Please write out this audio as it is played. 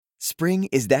Spring,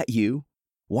 is that you?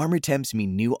 Warmer temps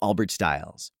mean new Allbirds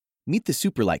styles. Meet the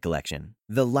Superlight Collection,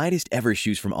 the lightest ever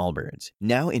shoes from Allbirds,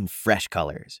 now in fresh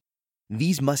colors.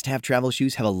 These must-have travel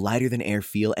shoes have a lighter-than-air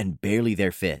feel and barely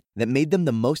their fit that made them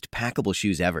the most packable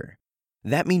shoes ever.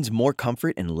 That means more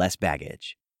comfort and less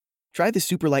baggage. Try the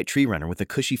Superlight Tree Runner with a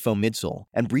cushy foam midsole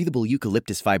and breathable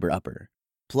eucalyptus fiber upper.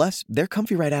 Plus, they're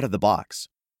comfy right out of the box.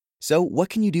 So, what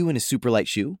can you do in a Superlight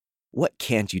shoe? What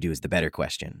can't you do is the better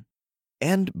question.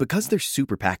 And because they're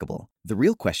super packable, the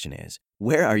real question is,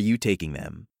 where are you taking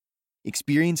them?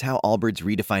 Experience how Allbirds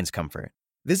redefines comfort.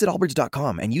 Visit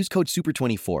allbirds.com and use code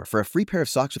SUPER24 for a free pair of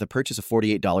socks with a purchase of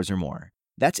 $48 or more.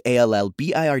 That's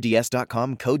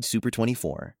ALLBIRDS.com, code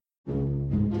SUPER24.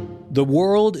 The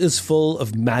world is full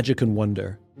of magic and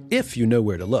wonder, if you know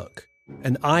where to look.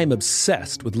 And I'm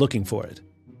obsessed with looking for it.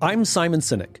 I'm Simon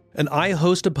Sinek, and I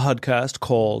host a podcast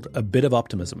called A Bit of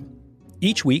Optimism.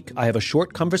 Each week, I have a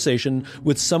short conversation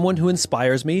with someone who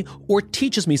inspires me or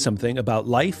teaches me something about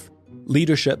life,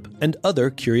 leadership, and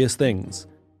other curious things.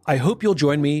 I hope you'll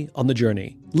join me on the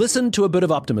journey. Listen to A Bit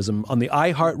of Optimism on the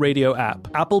iHeartRadio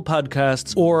app, Apple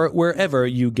Podcasts, or wherever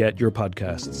you get your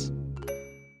podcasts.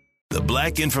 The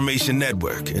Black Information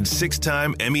Network and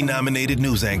 6-time Emmy-nominated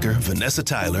news anchor Vanessa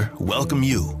Tyler welcome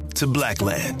you to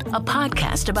Blackland, a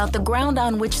podcast about the ground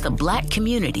on which the Black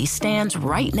community stands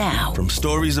right now. From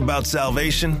stories about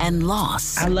salvation and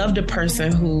loss. I loved a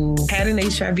person who had an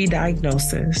HIV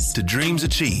diagnosis. To dreams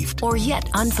achieved. Or yet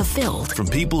unfulfilled. From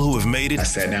people who have made it. I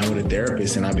sat down with a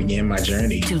therapist and I began my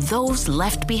journey. To those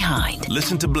left behind.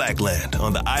 Listen to Blackland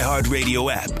on the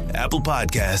iHeartRadio app, Apple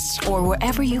Podcasts, or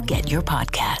wherever you get your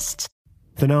podcasts.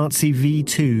 The Nazi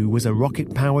V-2 was a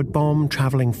rocket-powered bomb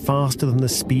travelling faster than the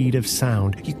speed of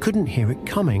sound. You couldn't hear it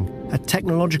coming. A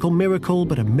technological miracle,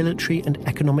 but a military and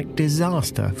economic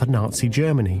disaster for Nazi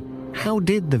Germany. How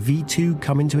did the V-2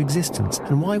 come into existence,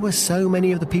 and why were so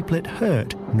many of the people it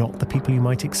hurt not the people you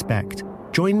might expect?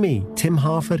 Join me, Tim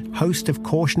Harford, host of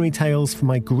Cautionary Tales, for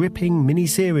my gripping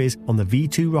mini-series on the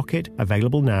V-2 rocket,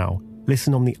 available now.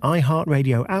 Listen on the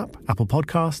iHeartRadio app, Apple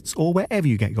Podcasts, or wherever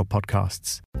you get your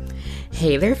podcasts.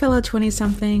 Hey there, fellow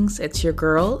 20-somethings. It's your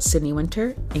girl, Sydney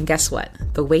Winter. And guess what?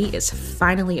 The wait is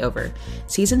finally over.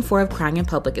 Season 4 of Crying in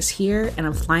Public is here, and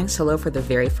I'm flying solo for the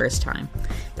very first time.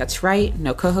 That's right,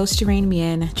 no co-host to rein me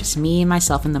in, just me and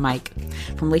myself in the mic.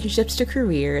 From relationships to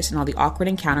careers and all the awkward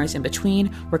encounters in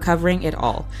between, we're covering it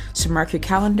all. So mark your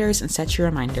calendars and set your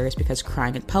reminders, because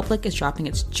Crying in Public is dropping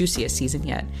its juiciest season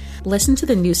yet. Listen to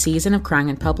the new season of Crying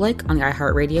in Public on the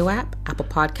iHeartRadio app, Apple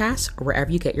Podcasts, or wherever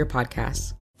you get your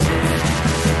podcasts.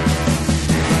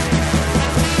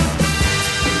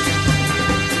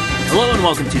 Hello and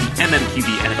welcome to the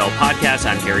MMQB NFL podcast.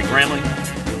 I'm Gary Gramling.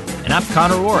 And I'm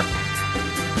Connor Rourke.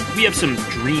 We have some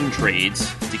dream trades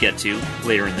to get to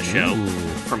later in the show. Ooh.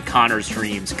 From Connor's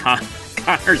dreams,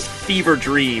 Connor's fever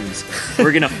dreams.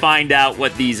 We're going to find out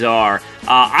what these are.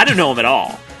 I don't know them at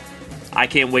all. I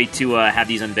can't wait to have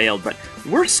these unveiled, but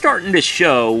we're starting the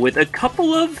show with a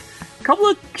couple of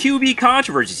QB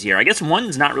controversies here. I guess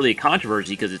one's not really a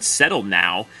controversy because it's settled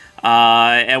now.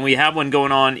 And we have one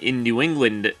going on in New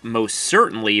England, most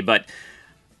certainly. But,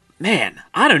 man,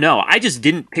 I don't know. I just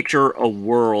didn't picture a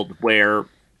world where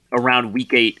around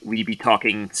week 8 we'd be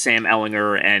talking Sam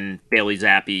Ehlinger and Bailey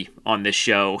Zappe on this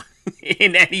show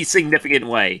in any significant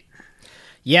way.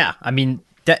 Yeah, I mean,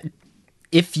 that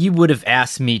if you would have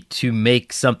asked me to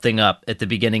make something up at the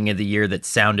beginning of the year that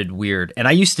sounded weird, and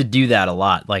I used to do that a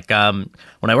lot. Like when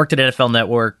I worked at NFL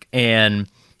Network, and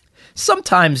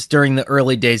sometimes during the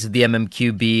early days of the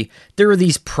MMQB, there were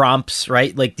these prompts,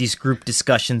 right? Like these group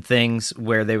discussion things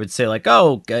where they would say like,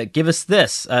 "Oh, give us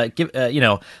this,"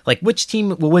 like which team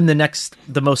will win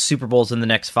the most Super Bowls in the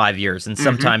next 5 years. And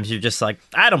sometimes you're just like,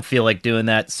 I don't feel like doing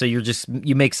that, so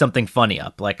you make something funny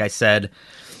up. Like I said,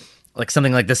 like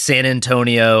something like the San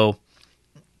Antonio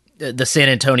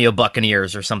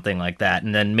Buccaneers or something like that,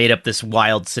 and then made up this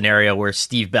wild scenario where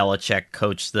Steve Belichick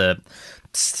coached the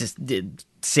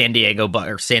San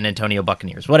Antonio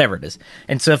Buccaneers, whatever it is.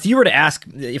 And so if you were to ask,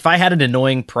 if I had an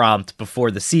annoying prompt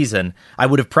before the season, I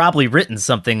would have probably written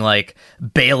something like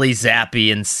Bailey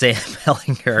Zappe and Sam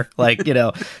Ehlinger, like,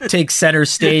 take center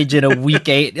stage in a week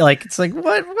 8. Like, it's like,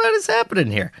 what is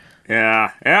happening here?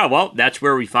 Yeah. Well, that's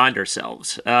where we find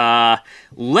ourselves.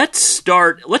 Let's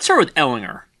start with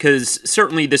Ehlinger, because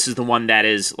certainly this is the one that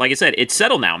is, like I said, it's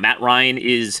settled now. Matt Ryan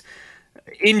is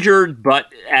injured, but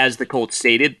as the Colts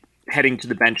stated, heading to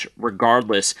the bench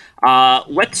regardless.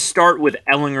 Let's start with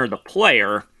Ehlinger, the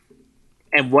player.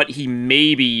 and what he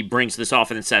maybe brings to this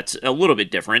offense that's a little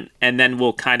bit different. And then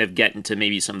we'll kind of get into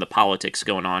maybe some of the politics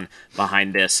going on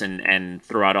behind this and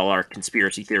throw out all our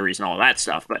conspiracy theories and all of that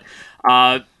stuff. But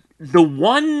the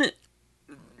one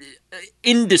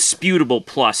indisputable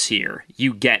plus here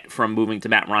you get from moving to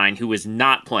Matt Ryan, who is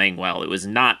not playing well, it was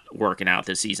not working out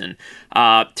this season,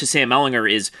 to Sam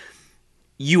Ehlinger, is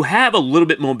you have a little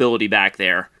bit mobility back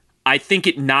there. I think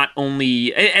it not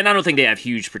only, and I don't think they have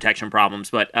huge protection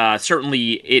problems, but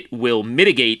certainly it will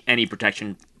mitigate any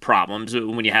protection problems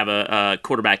when you have a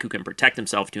quarterback who can protect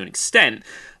himself to an extent.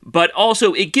 But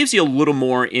also it gives you a little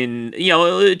more in,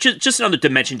 just another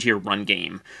dimension to your run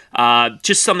game.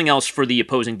 Just something else for the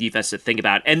opposing defense to think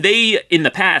about. And they, in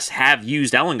the past, have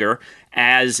used Ehlinger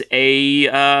as a,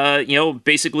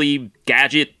 basically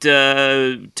gadget,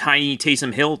 tiny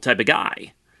Taysom Hill type of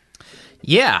guy.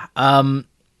 Yeah.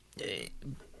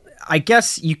 I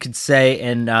guess you could say,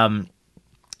 and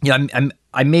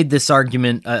I made this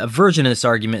argument, a version of this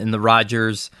argument in the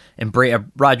Rodgers and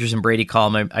Brady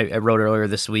column I wrote earlier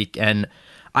this week, and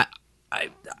I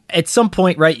at some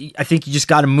point, right, I think you just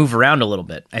got to move around a little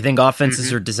bit. I think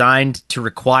offenses are designed to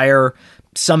require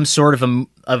some sort of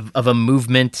a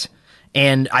movement.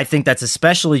 And I think that's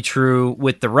especially true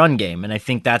with the run game. And I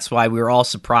think that's why we were all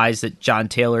surprised that John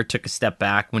Taylor took a step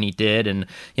back when he did. And,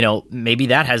 maybe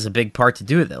that has a big part to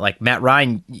do with it. Like Matt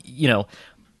Ryan,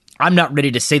 I'm not ready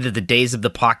to say that the days of the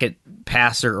pocket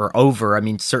passer are over. I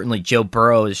mean, certainly Joe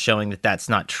Burrow is showing that that's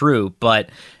not true. But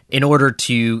in order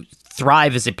to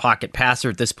thrive as a pocket passer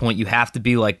at this point, you have to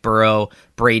be like Burrow,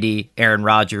 Brady, Aaron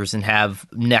Rodgers, and have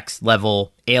next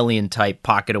level alien type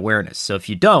pocket awareness. So if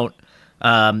you don't,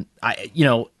 I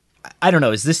don't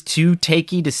know. Is this too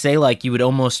takey to say like you would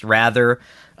almost rather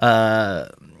a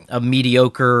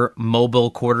mediocre mobile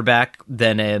quarterback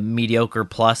than a mediocre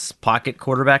plus pocket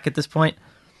quarterback at this point?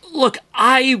 Look,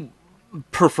 I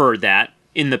preferred that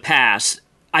in the past.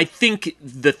 I think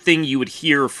the thing you would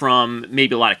hear from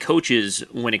maybe a lot of coaches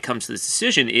when it comes to this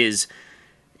decision is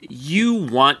you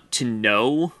want to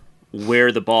know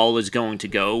where the ball is going to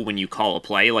go when you call a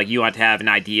play. Like, you want to have an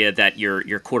idea that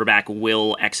your quarterback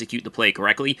will execute the play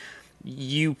correctly.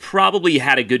 You probably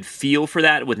had a good feel for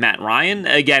that with Matt Ryan.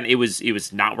 Again, it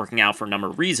was not working out for a number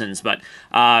of reasons, but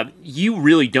you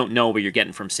really don't know what you're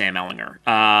getting from Sam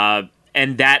Ehlinger.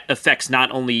 And that affects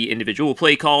not only individual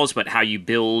play calls, but how you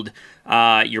build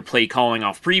your play calling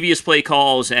off previous play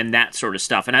calls and that sort of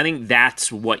stuff. And I think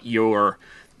that's what you're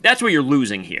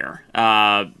losing here.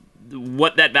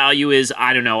 What that value is,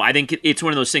 I don't know. I think it's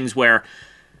one of those things where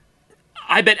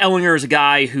I bet Ehlinger is a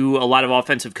guy who a lot of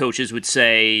offensive coaches would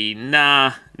say,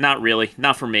 nah, not really,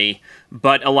 not for me.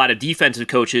 But a lot of defensive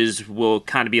coaches will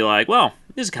kind of be like, well,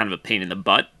 this is kind of a pain in the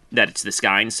butt that it's this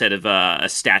guy instead of a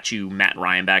statue Matt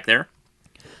Ryan back there.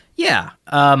 Yeah.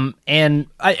 And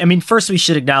I mean, first we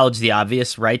should acknowledge the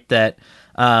obvious, right? That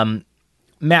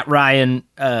Matt Ryan,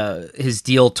 his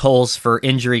deal tolls for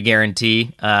injury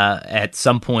guarantee at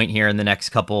some point here in the next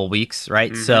couple of weeks,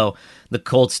 right? Mm-hmm. So the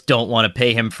Colts don't want to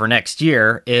pay him for next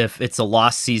year if it's a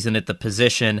lost season at the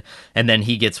position and then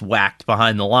he gets whacked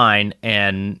behind the line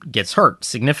and gets hurt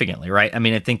significantly, right? I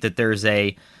mean, I think that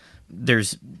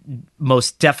there's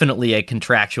most definitely a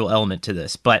contractual element to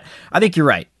this, but I think you're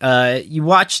right. You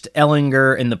watched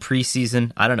Ehlinger in the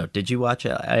preseason. I don't know. Did you watch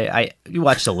it? You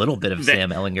watched a little bit of Sam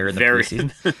Ehlinger in the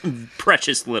preseason.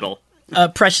 Precious little.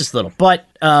 But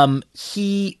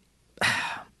he,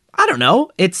 I don't know.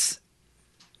 It's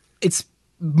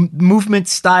movement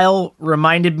style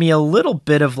reminded me a little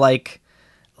bit of like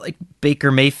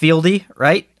Baker Mayfield-y,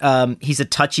 right? He's a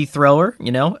touchy thrower,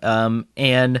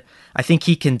 and I think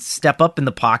he can step up in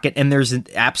the pocket. And there's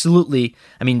absolutely,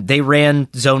 I mean, they ran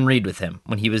zone read with him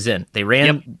when he was in. They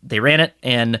ran it,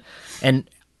 and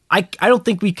I don't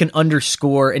think we can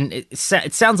underscore. And it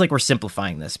sounds like we're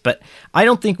simplifying this, but I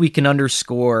don't think we can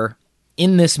underscore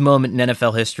in this moment in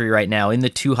NFL history right now, in the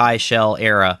too high shell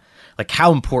era, like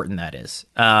how important that is.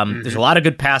 There's a lot of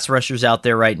good pass rushers out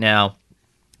there right now.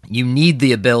 You need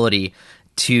the ability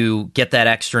to get that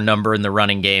extra number in the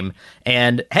running game.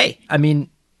 And hey, I mean,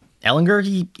 Ehlinger,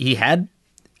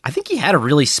 I think he had a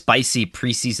really spicy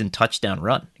preseason touchdown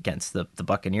run against the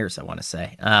Buccaneers, I want to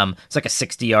say. It's like a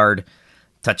 60-yard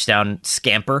touchdown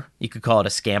scamper. You could call it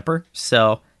a scamper.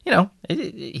 So,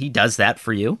 he does that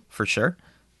for you, for sure.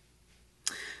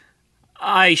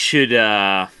 I should,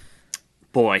 I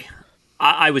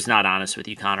was not honest with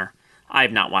you, Connor. I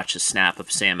have not watched a snap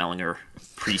of Sam Ehlinger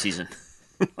preseason.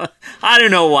 I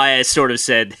don't know why I sort of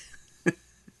said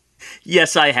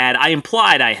Yes, I had. I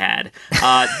implied I had.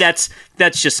 That's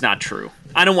just not true.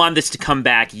 I don't want this to come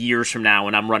back years from now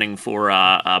when I'm running for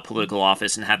a political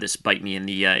office and have this bite me in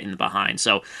the behind.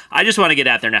 So I just want to get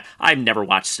out there now. I've never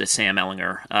watched a Sam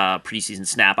Ehlinger preseason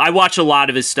snap. I watch a lot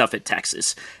of his stuff at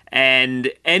Texas, and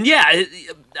yeah,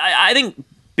 I think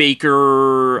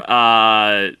Baker,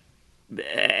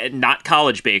 not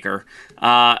college Baker.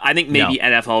 I think maybe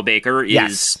NFL Baker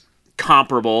is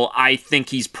comparable. I think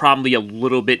he's probably a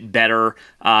little bit better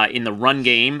in the run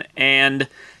game, and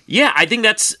yeah, I think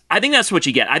that's what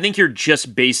you get. I think you're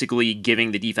just basically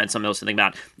giving the defense something else to think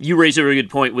about. You raised a really good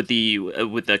point with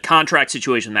the contract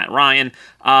situation, Matt Ryan.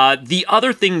 The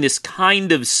other thing this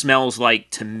kind of smells like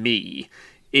to me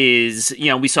is,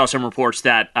 we saw some reports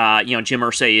that Jim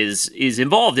Irsay is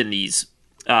involved in these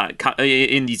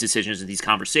decisions and these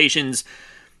conversations.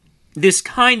 This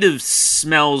kind of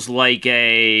smells like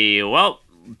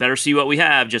better see what we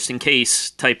have just in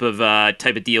case type of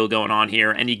deal going on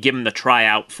here, and you give him the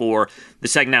tryout for the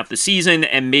second half of the season,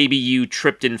 and maybe you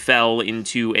tripped and fell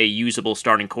into a usable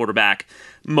starting quarterback.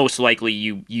 Most likely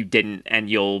you didn't, and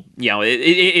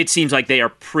it seems like they are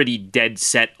pretty dead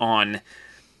set on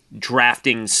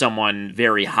drafting someone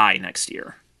very high next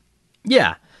year.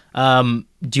 Yeah. Do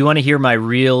you want to hear my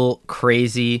real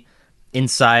crazy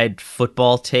inside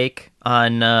football take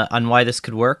on why this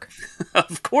could work?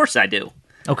 Of course I do.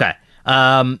 Okay.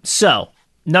 So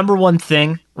number one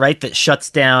thing, right, that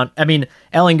shuts down,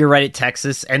 Ehlinger right at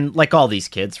Texas, and like all these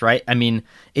kids, right?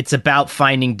 It's about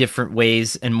finding different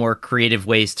ways and more creative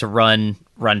ways to run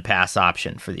pass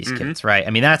option for these kids, right?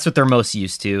 That's what they're most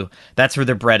used to. That's where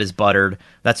their bread is buttered.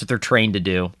 That's what they're trained to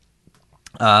do.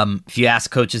 If you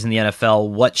ask coaches in the NFL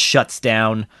what shuts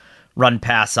down run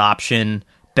pass option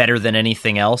better than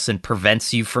anything else and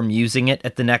prevents you from using it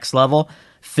at the next level,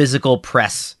 physical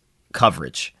press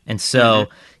coverage. And so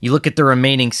you look at the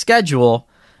remaining schedule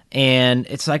and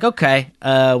it's like, okay,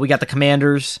 we got the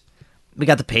Commanders, we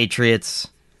got the Patriots,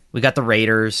 we got the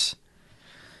Raiders,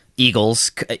 Eagles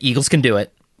can do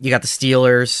it. You got the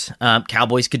Steelers,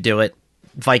 Cowboys could do it,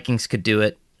 Vikings could do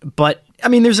it. But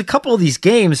there's a couple of these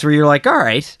games where you're like, all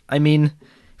right,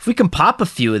 if we can pop a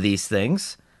few of these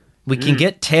things, we can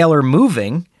get Taylor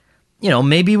moving,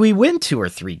 maybe we win 2 or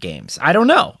 3 games. I don't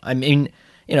know. At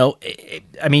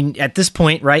this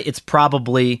point, right, it's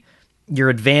probably your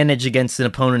advantage against an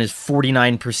opponent is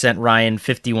 49% Ryan,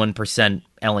 51%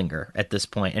 Ehlinger at this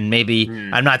point. And maybe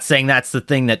I'm not saying that's the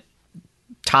thing that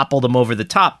toppled them over the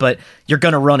top, but you're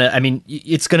going to run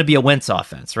it's going to be a Wentz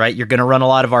offense, right? You're going to run a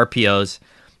lot of RPOs.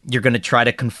 You're going to try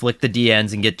to conflict the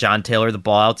DNs and get John Taylor the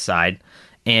ball outside,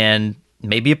 and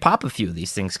maybe you pop a few of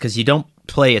these things because you don't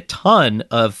play a ton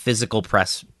of physical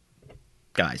press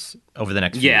guys over the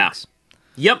next few weeks.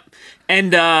 Yep.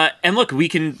 And look, we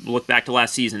can look back to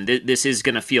last season. This is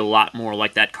going to feel a lot more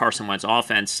like that Carson Wentz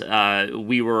offense.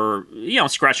 We were,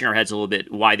 scratching our heads a little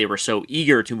bit why they were so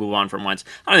eager to move on from Wentz.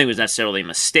 I don't think it was necessarily a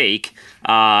mistake.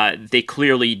 They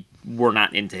clearly were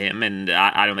not into him, and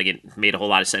I don't think it made a whole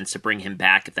lot of sense to bring him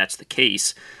back if that's the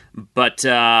case. But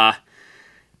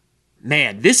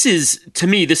man, this is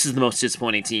the most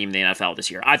disappointing team in the NFL this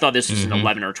year. I thought this was an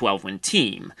 11 or 12 win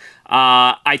team.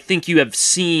 I think you have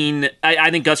seen.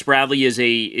 I think Gus Bradley is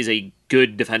a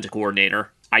good defensive coordinator.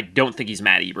 I don't think he's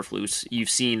Matt Eberflus. You've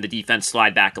seen the defense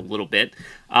slide back a little bit,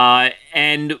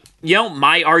 and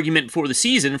my argument for the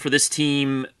season for this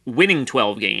team winning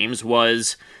 12 games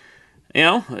was,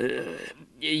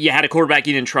 you had a quarterback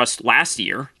you didn't trust last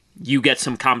year. You get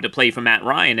some competent play from Matt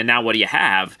Ryan, and now what do you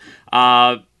have?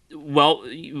 It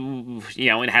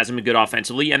hasn't been good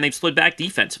offensively, and they've slid back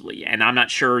defensively. And I'm not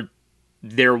sure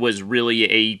there was really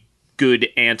a good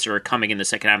answer coming in the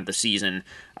second half of the season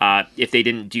if they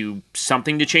didn't do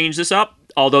something to change this up.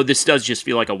 Although this does just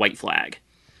feel like a white flag.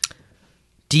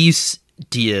 Do you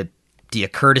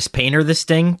Curtis Painter this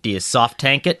thing? Do you soft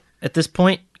tank it at this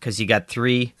point because you got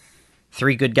three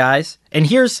good guys? And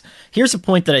here's a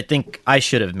point that I think I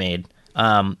should have made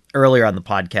earlier on the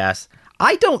podcast.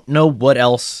 I don't know what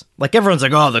else. Like everyone's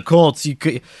like, "Oh, the Colts, you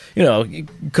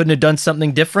couldn't have done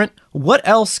something different." What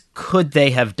else could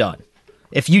they have done?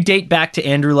 If you date back to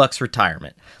Andrew Luck's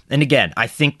retirement, and again, I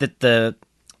think that the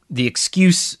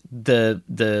excuse,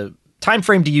 the time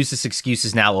frame to use this excuse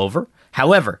is now over.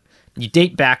 However, you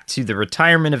date back to the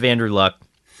retirement of Andrew Luck.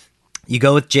 You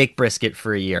go with Jake Brisket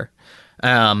for a year,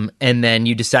 and then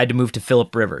you decide to move to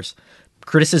Phillip Rivers.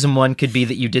 Criticism one could be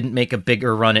that you didn't make a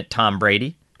bigger run at Tom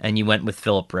Brady, and you went with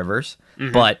Phillip Rivers.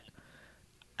 But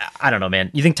I don't know, man.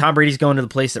 You think Tom Brady's going to the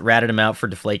place that ratted him out for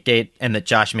Deflategate and that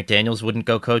Josh McDaniels wouldn't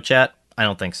go coach at? I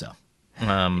don't think so.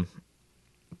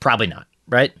 Probably not,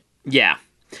 right? Yeah.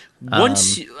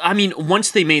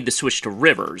 Once they made the switch to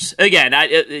Rivers, again,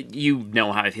 you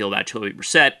know how I feel about Jacoby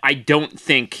Brissett. I don't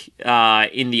think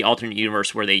in the alternate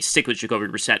universe where they stick with Jacoby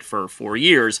Brissett for 4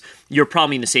 years, you're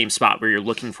probably in the same spot where you're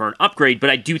looking for an upgrade,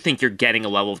 but I do think you're getting a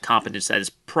level of competence that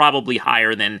is probably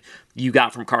higher than you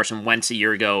got from Carson Wentz a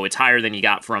year ago. It's higher than you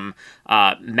got from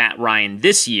Matt Ryan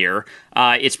this year.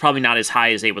 It's probably not as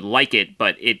high as they would like it,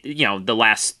 but the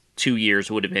last 2 years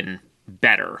would have been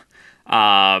better.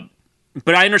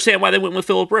 But I understand why they went with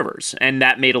Phillip Rivers, and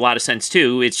that made a lot of sense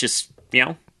too. It's just,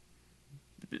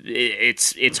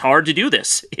 it's hard to do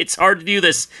this. It's hard to do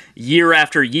this year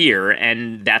after year,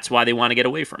 and that's why they want to get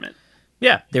away from it.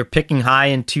 Yeah, they're picking high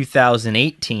in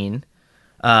 2018,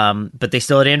 but they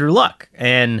still had Andrew Luck.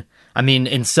 And, I mean,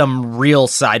 in some real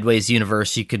sideways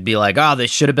universe, you could be like, oh, they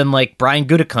should have been like Brian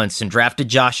Gutekunst and drafted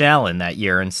Josh Allen that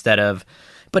year instead of...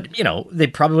 But, they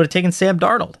probably would have taken Sam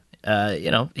Darnold.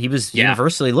 He was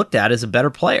universally looked at as a better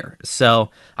player.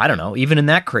 So, I don't know, even in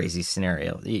that crazy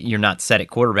scenario, you're not set at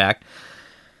quarterback.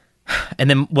 And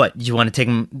then what, you want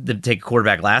to take a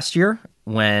quarterback last year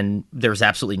when there was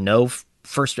absolutely no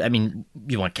first,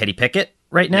 you want Kenny Pickett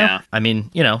right now?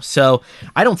 Yeah. So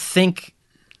I don't think,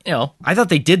 I thought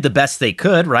they did the best they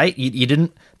could, right? You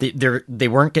didn't, they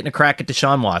weren't getting a crack at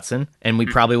Deshaun Watson, and we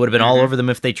probably would have been all over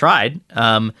them if they tried.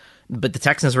 But the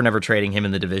Texans were never trading him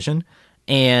in the division.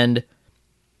 And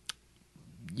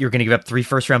you're going to give up 3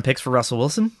 first-round picks for Russell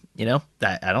Wilson? I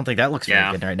don't think that looks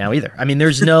very good right now either. I mean, I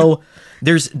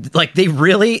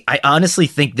honestly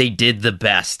think they did the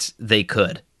best they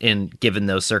could given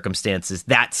those circumstances.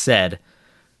 That said,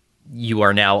 you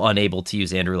are now unable to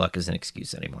use Andrew Luck as an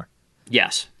excuse anymore.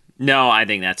 Yes. No, I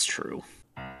think that's true.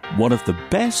 One of the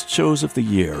best shows of the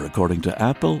year, according to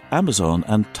Apple, Amazon,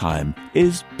 and Time,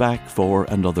 is back for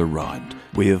another round.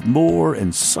 We have more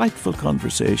insightful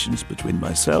conversations between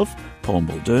myself, Paul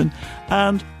Muldoon,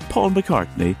 and Paul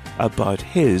McCartney about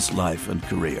his life and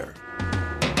career.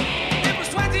 It was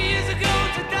 20 years ago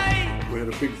today. We had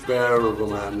a big bear of a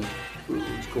man who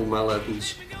was called Mal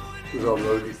Evans, who was our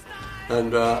roadie.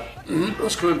 And I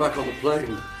was coming back on the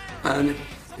plane, and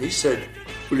he said,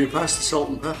 "Will you pass the salt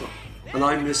and pepper?" And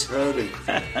I misheard him.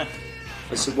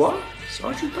 I said, "What?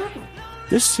 Sergeant Pepper?"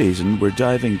 This season, we're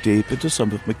diving deep into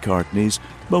some of McCartney's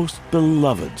most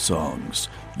beloved songs.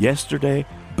 Yesterday,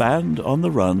 Band on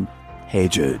the Run, Hey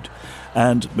Jude,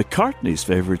 and McCartney's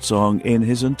favourite song in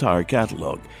his entire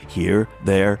catalogue, Here,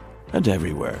 There and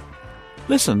Everywhere.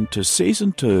 Listen to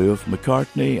Season 2 of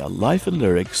McCartney, A Life in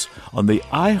Lyrics on the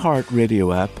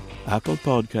iHeartRadio app, Apple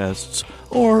Podcasts,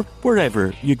 or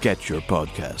wherever you get your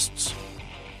podcasts.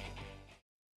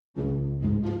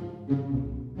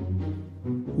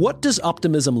 What does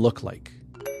optimism look like?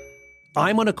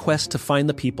 I'm on a quest to find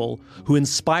the people who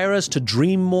inspire us to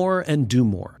dream more and do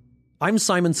more. I'm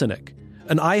Simon Sinek,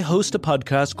 and I host a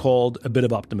podcast called A Bit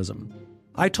of Optimism.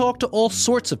 I talk to all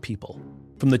sorts of people,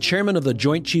 from the chairman of the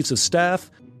Joint Chiefs of Staff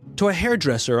to a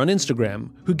hairdresser on Instagram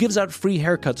who gives out free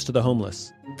haircuts to the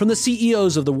homeless, from the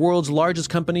CEOs of the world's largest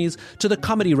companies to the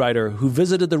comedy writer who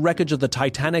visited the wreckage of the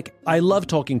Titanic. I love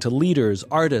talking to leaders,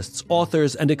 artists,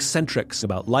 authors, and eccentrics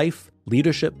about life,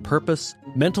 leadership, purpose,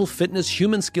 mental fitness,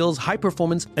 human skills, high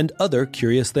performance, and other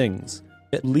curious things.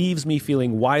 It leaves me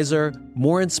feeling wiser,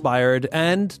 more inspired,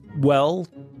 and, well,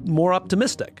 more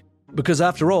optimistic. Because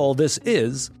after all, this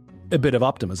is a bit of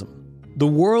optimism. The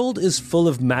world is full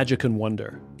of magic and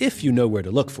wonder, if you know where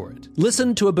to look for it.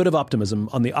 Listen to A Bit of Optimism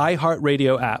on the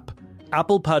iHeartRadio app,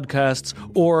 Apple Podcasts,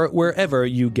 or wherever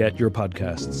you get your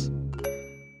podcasts.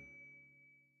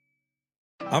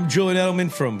 I'm Julian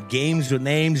Edelman from Games with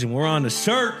Names, and we're on a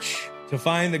search to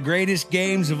find the greatest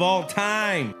games of all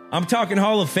time. I'm talking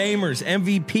Hall of Famers,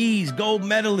 MVPs, gold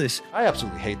medalists. I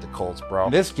absolutely hate the Colts, bro.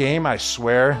 This game, I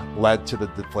swear, led to the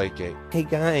Deflategate. Hey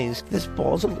guys, this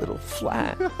ball's a little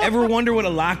flat. Ever wonder what a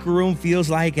locker room feels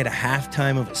like at a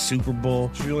halftime of a Super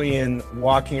Bowl? Julian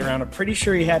walking around, I'm pretty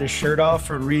sure he had his shirt off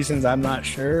for reasons I'm not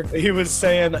sure. He was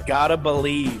saying, "Gotta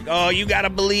believe." Oh, you gotta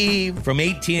believe. From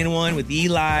 18-1 with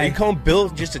Eli. Are you calling Bill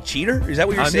just a cheater? Is that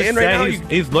what you're saying right now?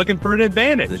 He's looking for an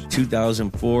advantage. The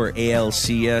 2004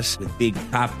 ALCS with Big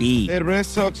Papi. The Red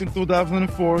Sox in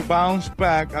 2004 bounced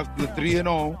back after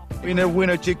 3-0 in a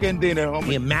winner chicken dinner. Homie.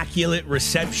 The immaculate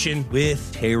reception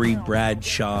with Terry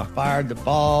Bradshaw. Fired the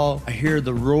ball. I hear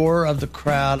the roar of the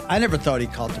crowd. I never thought he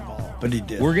caught the ball, but he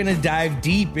did. We're going to dive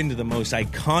deep into the most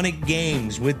iconic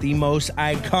games with the most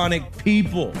iconic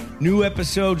people. New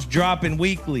episodes dropping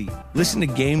weekly. Listen to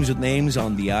Games with Names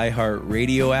on the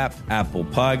iHeartRadio app, Apple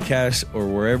Podcasts, or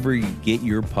wherever you get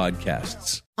your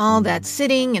podcasts. All that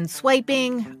sitting and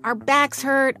swiping, our backs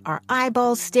hurt, our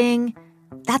eyeballs sting.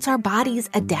 That's our bodies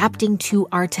adapting to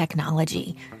our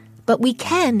technology. but we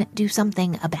can do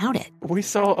something about it. We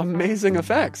saw amazing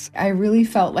effects. I really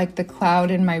felt like the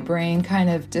cloud in my brain kind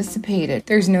of dissipated.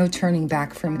 There's no turning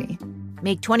back for me.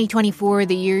 Make 2024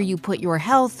 the year you put your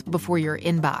health before your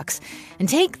inbox and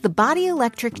take the Body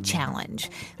Electric Challenge.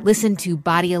 Listen to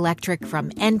Body Electric from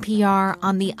NPR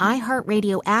on the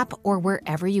iHeartRadio app or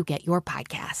wherever you get your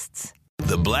podcasts.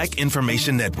 The Black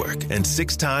Information Network and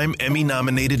 6-time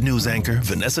Emmy-nominated news anchor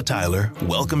Vanessa Tyler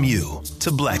welcome you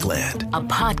to Blackland. A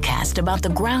podcast about the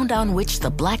ground on which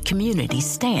the Black community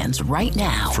stands right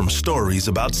now. From stories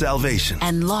about salvation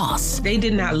and loss. They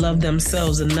did not love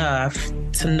themselves enough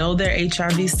to know their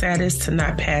HIV status, to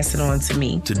not pass it on to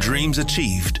me. To dreams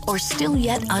achieved. Or still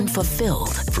yet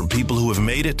unfulfilled. From people who have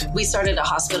made it. We started a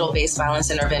hospital-based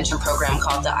violence intervention program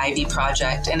called the Ivy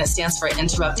Project, and it stands for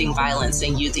Interrupting Violence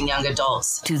in Youth and Young Adults.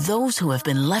 To those who have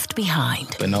been left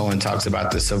behind. But no one talks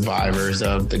about the survivors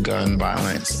of the gun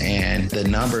violence, and the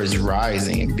number is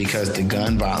rising because the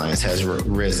gun violence has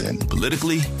risen.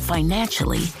 Politically,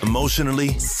 financially,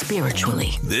 emotionally,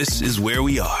 spiritually. This is where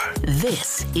we are.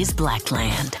 This is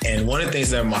Blackland. And one of the things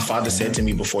that my father said to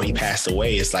me before he passed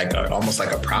away is like almost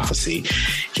like a prophecy.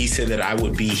 He said that I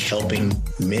would be helping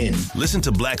men. Listen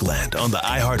to Blackland on the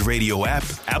iHeartRadio app,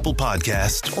 Apple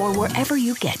Podcasts, or wherever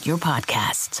you get your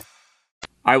podcasts.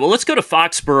 All right, well, let's go to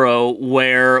Foxborough,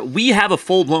 where we have a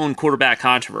full-blown quarterback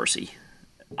controversy.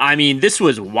 I mean, this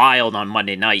was wild on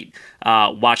Monday night,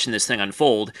 watching this thing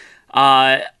unfold.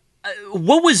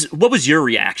 What was your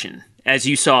reaction as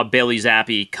you saw Bailey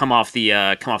Zappe come off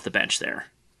the bench there?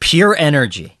 Pure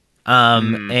energy,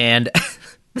 and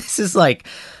this is like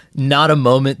not a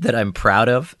moment that I'm proud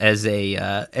of as a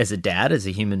dad, as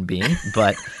a human being,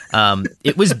 but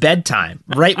it was bedtime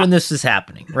right when this was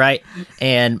happening, right?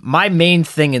 And my main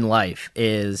thing in life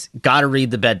is gotta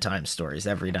read the bedtime stories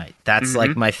every night. That's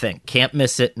like my thing. Can't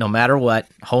miss it, no matter what,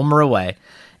 home or away.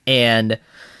 And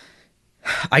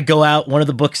I go out, one of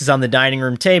the books is on the dining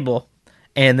room table,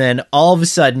 and then all of a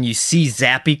sudden you see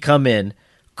Zappe come in,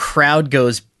 crowd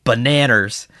goes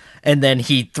bananas, and then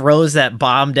he throws that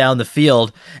bomb down the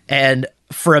field, and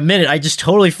for a minute I just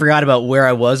totally forgot about where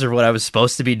I was or what I was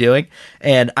supposed to be doing,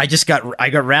 and I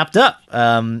got wrapped up.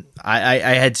 I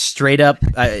had straight up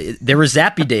there were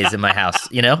Zappe days in my house,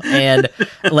 and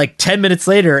like 10 minutes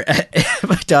later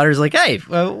my daughter's like, "Hey,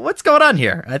 what's going on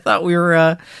here? I thought we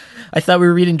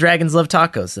were reading Dragons Love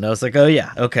Tacos." And I was like, "Oh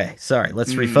yeah, okay, sorry,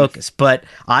 let's refocus." But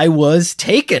I was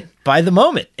taken by the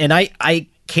moment, and I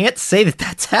can't say that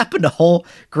that's happened a whole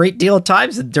great deal of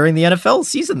times during the NFL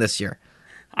season this year.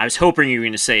 I was hoping you were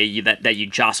going to say that you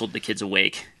jostled the kids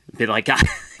awake. Be like,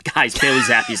 guys, Bailey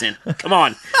Zappe's in. Come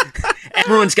on.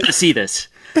 Everyone's got to see this.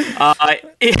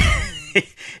 It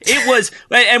was,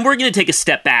 and we're going to take a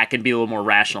step back and be a little more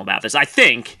rational about this, I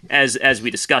think, as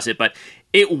we discuss it, but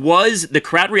the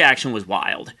crowd reaction was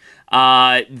wild.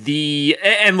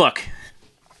 And look,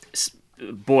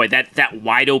 boy, that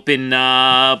wide open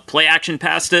play action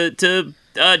pass to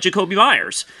Jacoby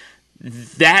Myers,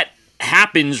 that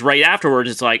happens right afterwards.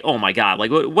 It's like, oh my God,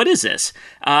 like what is this?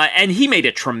 And he made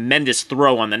a tremendous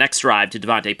throw on the next drive to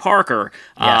Devontae Parker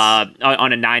on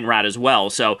a 9 route as well.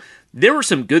 So there were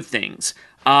some good things.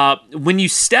 When you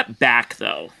step back,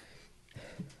 though,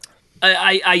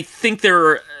 I think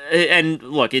and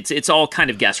look, it's all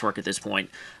kind of guesswork at this point.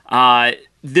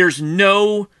 There's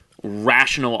no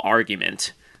rational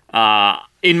argument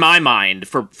in my mind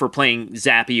for playing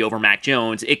Zappe over Mac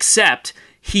Jones, except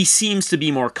he seems to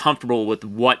be more comfortable with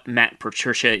what Matt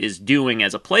Patricia is doing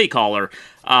as a play caller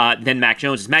than Mac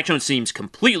Jones is. Mac Jones seems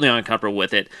completely uncomfortable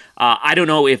with it. I don't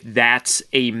know if that's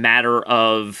a matter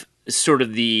of sort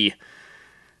of the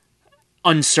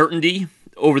uncertainty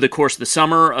over the course of the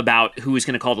summer about who is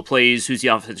going to call the plays, who's the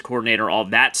offensive coordinator, all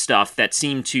that stuff that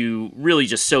seemed to really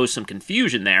just sow some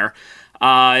confusion there.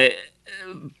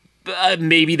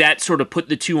 Maybe that sort of put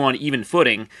the two on even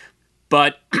footing,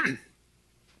 but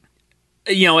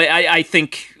I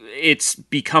think it's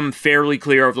become fairly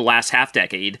clear over the last half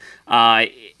decade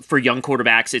for young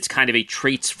quarterbacks, it's kind of a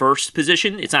traits-first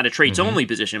position. It's not a traits-only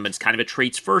position, but it's kind of a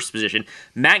traits-first position.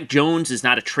 Mac Jones is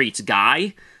not a traits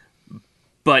guy,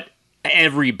 but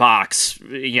every box,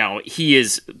 he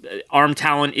is, arm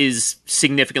talent is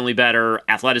significantly better,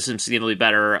 athleticism significantly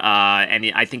better,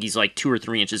 and I think he's like 2 or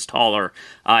 3 inches taller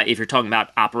if you're talking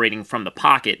about operating from the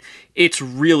pocket. It's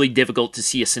really difficult to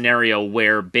see a scenario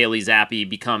where Bailey Zappe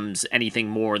becomes anything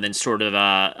more than sort of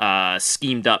a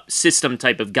schemed-up system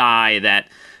type of guy that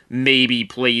maybe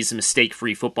plays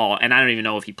mistake-free football, and I don't even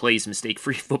know if he plays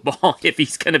mistake-free football if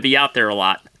he's going to be out there a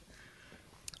lot.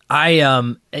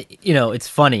 It's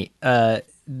funny. I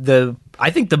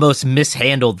think the most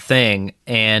mishandled thing,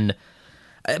 and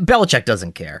Belichick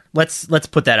doesn't care. Let's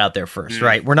put that out there first,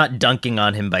 right? We're not dunking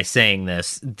on him by saying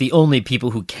this. The only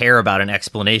people who care about an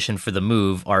explanation for the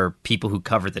move are people who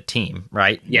cover the team,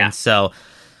 right? Yeah. And so,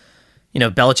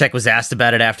 Belichick was asked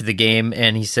about it after the game,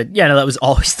 and he said, "Yeah, no, that was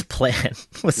always the plan."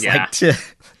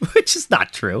 Which is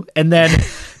not true. And then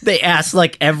they asked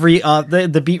every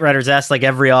the beat writers asked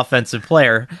every offensive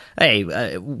player, "Hey,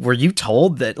 were you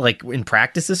told that in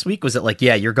practice this week? Was it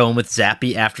yeah, you're going with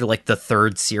Zappe after the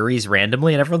third series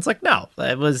randomly?" And everyone's like, "No,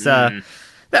 that was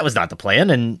that was not the plan."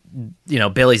 And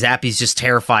Bailey Zappe's just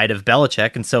terrified of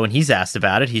Belichick, and so when he's asked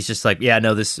about it, he's just like, "Yeah,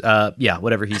 no, this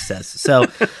whatever he says." So,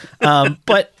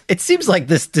 but it seems like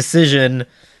this decision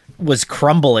was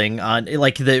crumbling on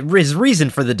his reason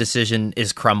for the decision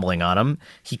is crumbling on him.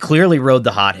 He clearly rode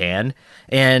the hot hand,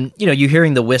 and you're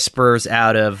hearing the whispers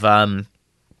out of I think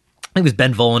it was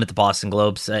Ben Volen at the Boston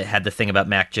Globes had the thing about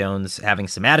Mac Jones having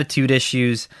some attitude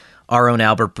issues. Our own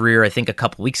Albert Breer, I think a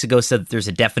couple weeks ago, said that there's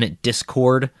a definite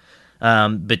discord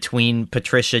between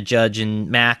Patricia, Judge,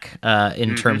 and Mac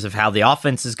in terms of how the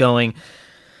offense is going.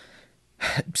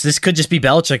 So this could just be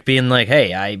Belichick being like,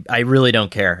 "Hey, I really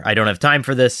don't care. I don't have time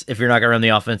for this. If you're not going to run the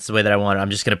offense the way that I want it, I'm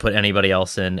just going to put anybody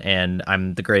else in, and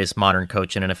I'm the greatest modern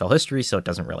coach in NFL history, so it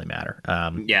doesn't really matter."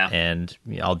 And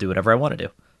I'll do whatever I want to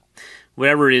do.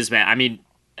 Whatever it is, man. I mean,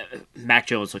 Mac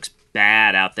Jones looks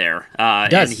bad out there. He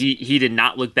does. And he did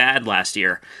not look bad last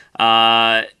year.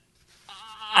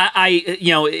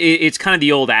 It's kind of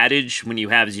the old adage: when you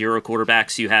have zero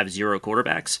quarterbacks, you have zero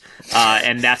quarterbacks,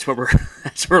 and that's what we're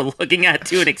looking at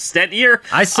to an extent here.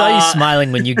 I saw you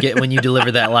smiling when you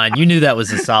delivered that line. You knew that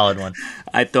was a solid one.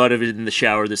 I thought of it in the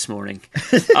shower this morning.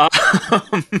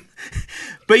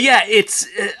 But yeah, it's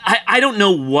I don't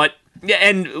know what,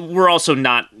 and we're also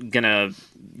not gonna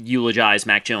eulogize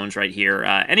Mac Jones right here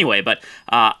anyway. But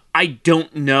I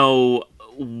don't know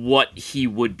what he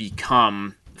would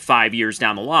become 5 years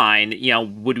down the line.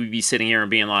 Would we be sitting here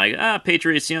and being like,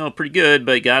 Patriots, pretty good,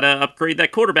 but gotta upgrade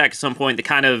that quarterback at some point? The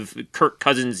kind of Kirk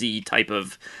Cousins-y type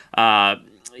of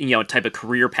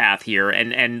career path here.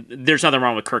 And there's nothing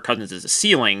wrong with Kirk Cousins as a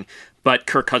ceiling, but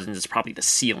Kirk Cousins is probably the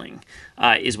ceiling,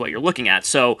 is what you're looking at.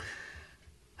 So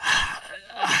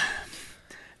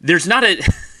there's not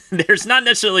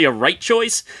necessarily a right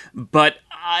choice, but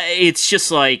it's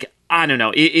just I don't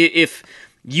know. If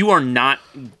you are not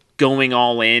going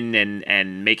all in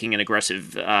and making an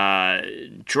aggressive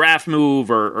draft move,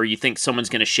 or you think someone's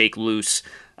going to shake loose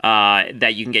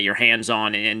that you can get your hands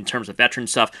on in terms of veteran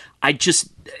stuff,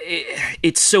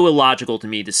 it's so illogical to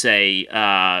me to say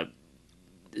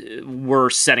we're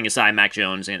setting aside Mac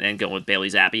Jones and going with Bailey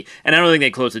Zappe. And I don't think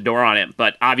they closed the door on it,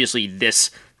 but obviously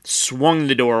this swung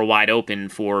the door wide open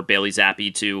for Bailey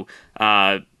Zappe to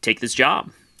take this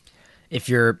job. If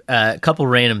you're a couple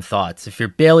random thoughts, if you're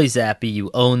Bailey Zappe,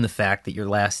 you own the fact that your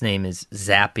last name is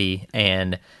Zappe,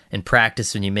 and in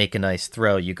practice, when you make a nice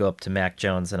throw, you go up to Mac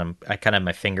Jones, and I kind of have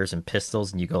my fingers in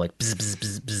pistols, and you go like bzz,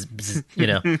 bzz, bzz, bzz,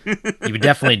 bzz. You would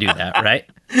definitely do that, right?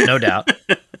 No doubt,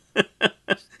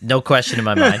 no question in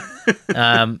my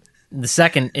mind. The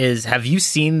second is, have you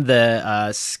seen the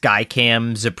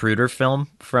Skycam Zapruder film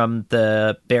from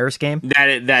the Bears game?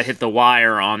 That hit the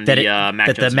wire on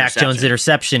the Mac Jones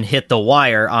interception hit the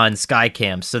wire on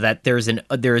Skycam, so that there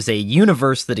is a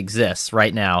universe that exists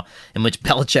right now in which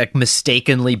Belichick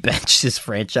mistakenly benched his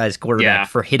franchise quarterback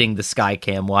for hitting the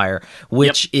Skycam wire,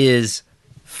 which is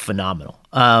phenomenal.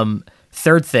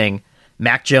 Third thing,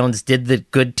 Mac Jones did the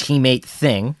good teammate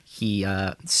thing. He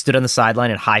stood on the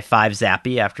sideline and high-fived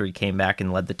Zappe after he came back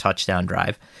and led the touchdown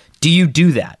drive. Do you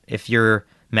do that if you're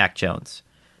Mac Jones?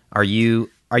 Are you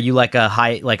like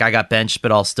I got benched,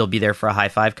 but I'll still be there for a high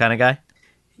five kind of guy?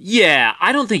 Yeah,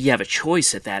 I don't think you have a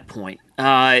choice at that point.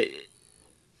 Man,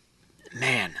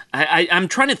 I'm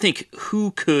trying to think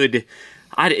who could,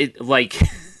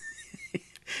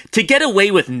 to get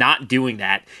away with not doing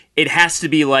that, it has to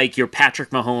be like your Patrick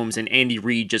Mahomes and Andy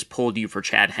Reid just pulled you for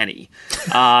Chad Henne.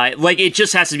 It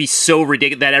just has to be so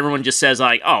ridiculous that everyone just says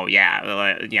oh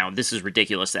yeah, this is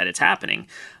ridiculous that it's happening.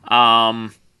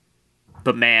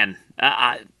 But man,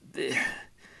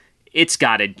 it's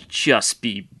got to just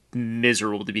be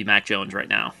miserable to be Mac Jones right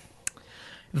now.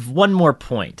 One more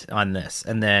point on this,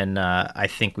 and then I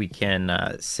think we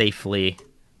can safely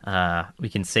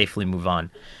move on.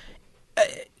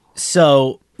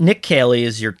 So Nick Caley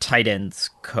is your tight ends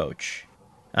coach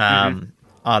on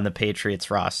the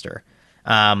Patriots roster.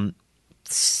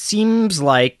 Seems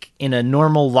like in a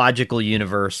normal logical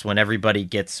universe, when everybody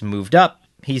gets moved up,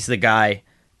 he's the guy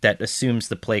that assumes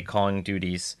the play calling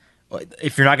duties.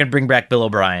 If you're not going to bring back Bill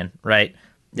O'Brien, right?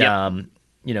 Yep.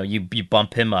 You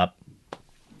bump him up.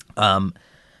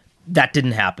 that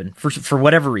didn't happen for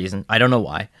whatever reason. I don't know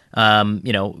why.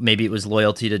 Maybe it was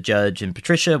loyalty to Judge and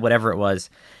Patricia, whatever it was.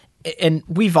 And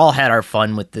we've all had our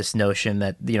fun with this notion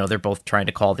that, they're both trying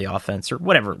to call the offense or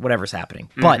whatever's happening.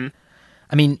 Mm-hmm. But,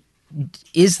 I mean,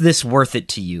 is this worth it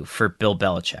to you for Bill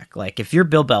Belichick? Like, if you're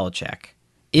Bill Belichick,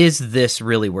 is this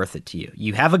really worth it to you?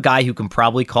 You have a guy who can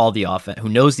probably call the offense, who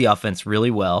knows the offense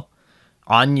really well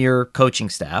on your coaching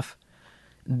staff.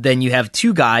 Then you have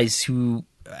two guys who,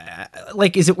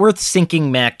 is it worth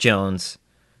sinking Mac Jones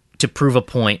to prove a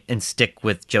point and stick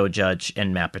with Joe Judge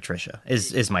and Matt Patricia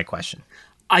is my question.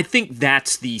 I think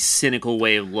that's the cynical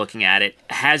way of looking at it.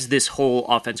 Has this whole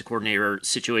offensive coordinator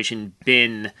situation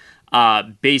been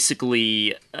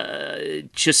basically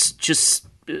just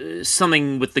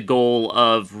something with the goal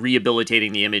of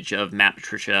rehabilitating the image of Matt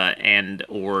Patricia and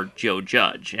or Joe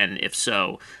Judge? And if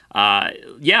so,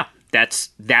 that's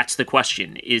the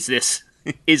question. Is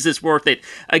this worth it?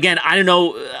 Again, I don't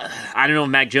know if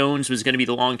Mac Jones was going to be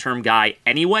the long-term guy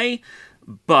anyway,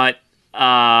 but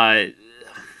I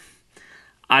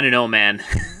don't know, man.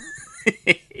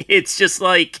 It's just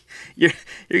like you're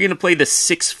going to play the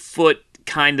 6-foot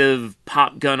kind of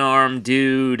pop gun arm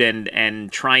dude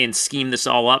and try and scheme this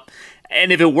all up.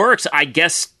 And if it works, I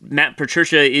guess Matt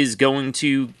Patricia is going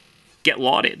to get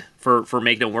lauded for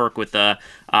making it work with kind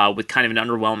of an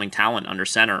underwhelming talent under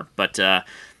center. But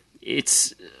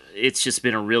it's just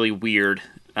been a really weird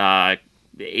 8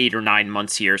 or 9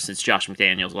 months here since Josh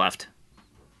McDaniels left.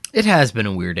 It has been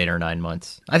a weird 8 or 9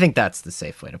 months. I think that's the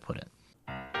safe way to put it.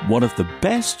 One of the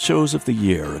best shows of the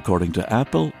year, according to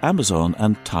Apple, Amazon,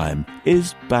 and Time,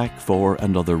 is back for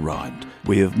another round.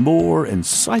 We have more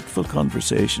insightful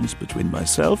conversations between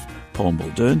myself, Paul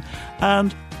Muldoon,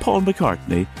 and Paul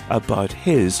McCartney about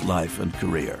his life and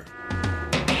career.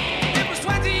 It was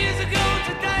 20 years ago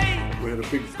today. We had a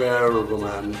big bear of a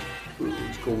man who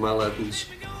was called Mal Evans,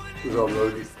 who was our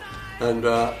roadie. And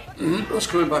I was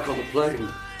coming back on the plane,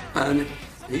 and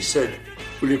he said,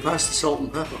 "Will you pass the salt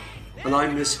and pepper?" And I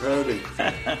misheard him.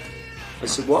 I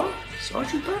said, "What?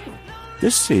 Sergeant Pepper?"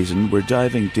 This season, we're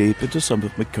diving deep into some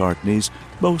of McCartney's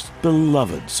most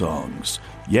beloved songs.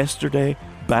 Yesterday,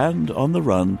 Band on the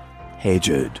Run, Hey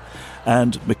Jude.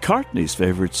 And McCartney's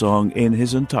favourite song in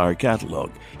his entire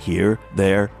catalogue, Here,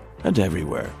 There and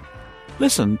Everywhere.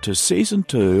 Listen to Season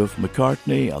 2 of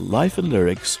McCartney, A Life in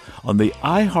Lyrics on the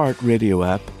iHeartRadio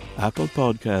app, Apple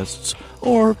Podcasts,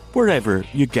 or wherever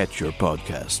you get your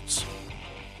podcasts.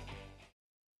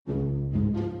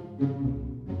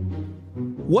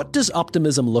 What does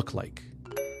optimism look like?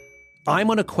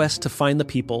 I'm on a quest to find the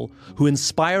people who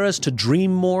inspire us to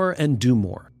dream more and do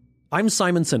more. I'm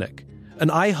Simon Sinek,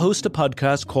 and I host a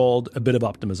podcast called A Bit of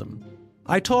Optimism.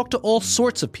 I talk to all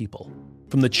sorts of people,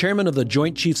 from the chairman of the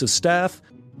Joint Chiefs of Staff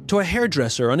to a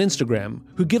hairdresser on Instagram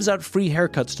who gives out free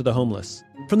haircuts to the homeless,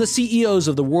 from the CEOs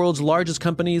of the world's largest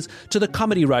companies to the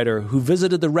comedy writer who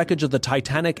visited the wreckage of the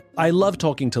Titanic. I love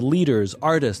talking to leaders,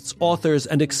 artists, authors,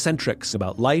 and eccentrics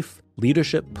about life,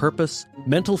 leadership, purpose,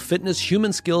 mental fitness,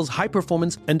 human skills, high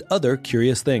performance, and other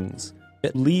curious things.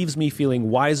 It leaves me feeling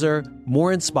wiser,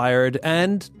 more inspired,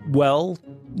 and, well,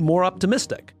 more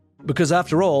optimistic. Because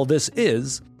after all, this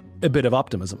is a bit of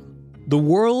optimism. The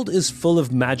world is full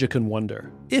of magic and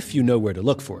wonder, if you know where to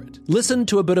look for it. Listen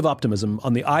to A Bit of Optimism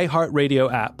on the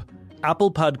iHeartRadio app,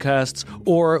 Apple Podcasts,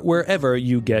 or wherever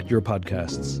you get your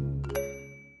podcasts.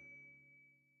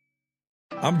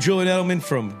 I'm Julian Edelman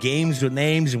from Games with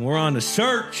Names, and we're on a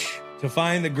search to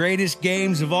find the greatest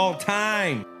games of all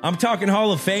time. I'm talking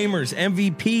Hall of Famers,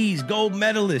 MVPs, gold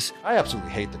medalists. I absolutely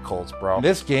hate the Colts, bro.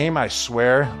 This game, I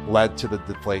swear, led to the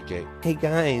Deflategate. Hey,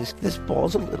 guys, this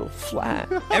ball's a little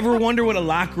flat. Ever wonder what a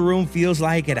locker room feels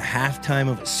like at a halftime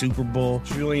of a Super Bowl?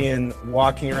 Julian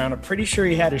walking around, I'm pretty sure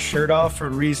he had his shirt off for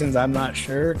reasons I'm not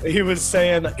sure. He was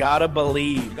saying, "Gotta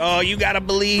believe." Oh, you gotta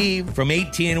believe. From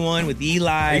 18-1 with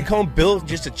Eli. Are you calling Bill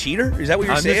just a cheater? Is that what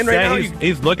you're saying right now?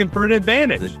 He's looking for an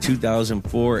advantage. The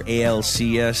 2004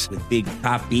 ALCS with Big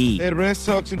Pop. The Red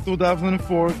Sox in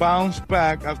 2004 bounced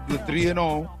back after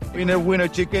 3-0. Winner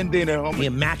chicken dinner, homie. The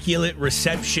immaculate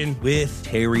reception with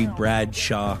Terry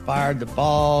Bradshaw. Fired the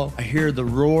ball. I hear the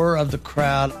roar of the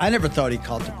crowd. I never thought he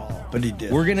caught the ball, but he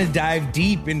did. We're going to dive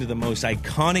deep into the most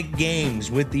iconic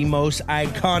games with the most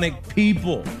iconic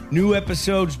people. New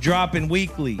episodes dropping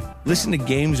weekly. Listen to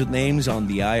Games with Names on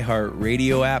the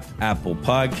iHeartRadio app, Apple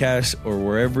Podcasts, or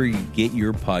wherever you get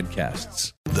your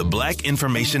podcasts. The Black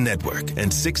Information Network and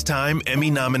 6-time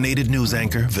Emmy-nominated news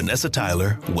anchor Vanessa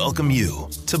Tyler welcome you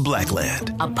to Blackland.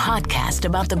 A podcast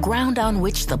about the ground on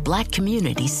which the Black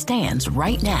community stands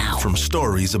right now. From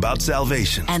stories about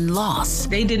salvation and loss.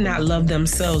 They did not love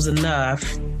themselves enough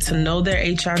to know their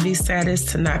HIV status,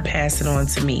 to not pass it on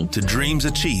to me. To dreams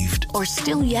achieved. Or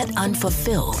still yet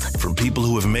unfulfilled. From people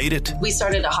who have made it. We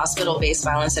started a hospital-based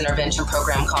violence intervention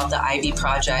program called the Ivy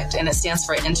Project, and it stands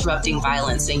for Interrupting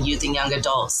Violence in Youth and Young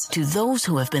Adults. To those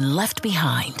who have been left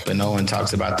behind. But no one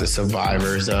talks about the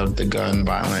survivors of the gun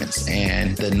violence,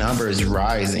 and the number is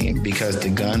rising because the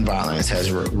gun violence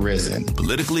has risen.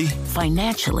 Politically.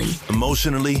 Financially.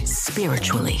 Emotionally.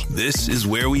 Spiritually. This is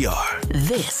where we are.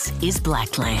 This is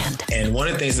Blackland. And one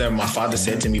of the things that my father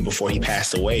said to me before he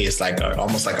passed away is like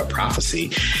almost like a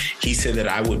prophecy. He said that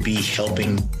I would be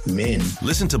helping men.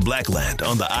 Listen to Blackland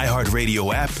on the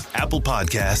iHeartRadio app, Apple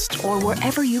Podcasts, or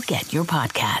wherever you get your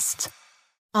podcasts.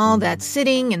 All that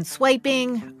sitting and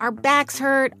swiping, our backs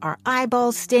hurt, our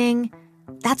eyeballs sting.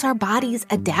 That's our bodies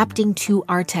adapting to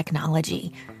our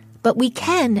technology. But we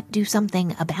can do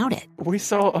something about it. We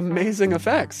saw amazing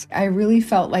effects. I really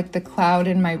felt like the cloud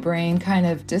in my brain kind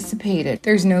of dissipated.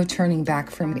 There's no turning back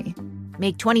for me.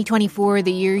 Make 2024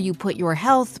 the year you put your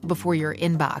health before your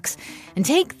inbox. And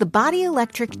take the Body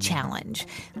Electric Challenge.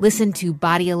 Listen to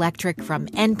Body Electric from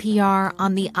NPR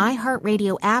on the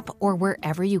iHeartRadio app or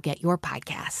wherever you get your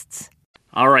podcasts.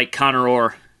 All right, Connor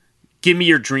Orr, give me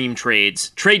your dream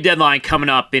trades. Trade deadline coming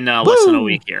up in less than a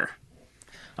week here.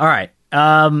 All right.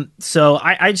 So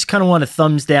I just kind of want a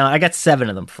thumbs down. I got 7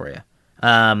 of them for you. Okay.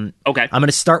 I'm going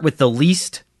to start with the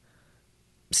least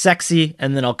sexy,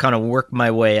 and then I'll kind of work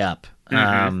my way up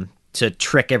to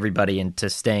trick everybody into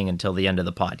staying until the end of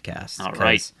the podcast. All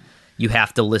right. You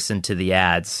have to listen to the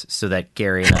ads so that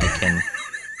Gary and I can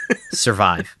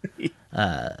survive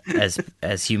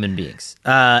as human beings.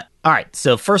 All right.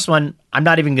 So first one, I'm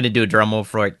not even going to do a drum roll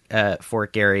for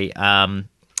it, Gary.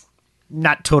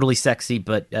 Not totally sexy,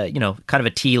 but, kind of a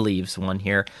tea leaves one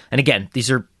here. And again, these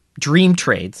are dream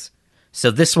trades. So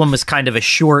this one was kind of a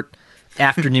short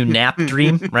afternoon nap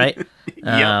dream, right?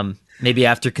 Yep. Maybe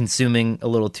after consuming a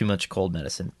little too much cold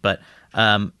medicine. But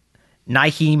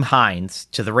Nyheim Hines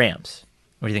to the Rams.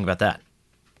 What do you think about that?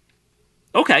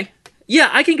 Okay. Yeah,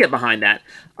 I can get behind that.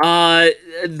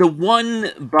 The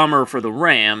one bummer for the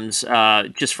Rams,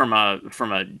 just from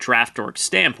a draft dork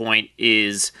standpoint,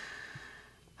 is...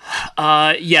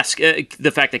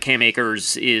 the fact that Cam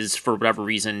Akers is, for whatever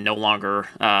reason, no longer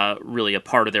really a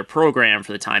part of their program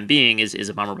for the time being is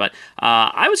a bummer. But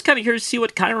I was kind of curious to see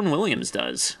what Kyron Williams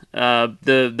does.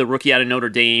 The rookie out of Notre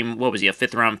Dame, what was he, a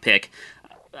 5th-round pick?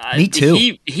 Me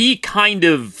too. He kind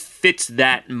of fits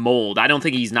that mold. I don't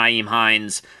think he's Nyheim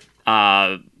Hines'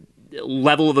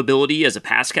 level of ability as a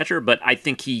pass catcher, but I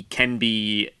think he can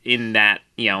be in that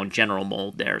general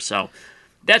mold there. So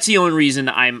that's the only reason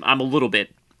I'm a little bit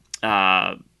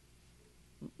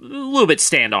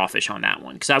standoffish on that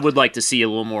one, because I would like to see a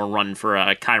little more run for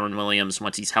Kyron Williams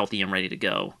once he's healthy and ready to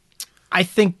go. I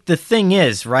think the thing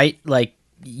is, right, like,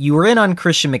 you were in on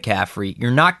Christian McCaffrey. You're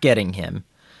not getting him.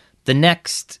 The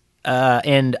next,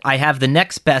 and I have the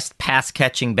next best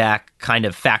pass-catching back kind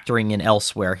of factoring in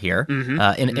elsewhere here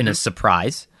in a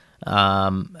surprise.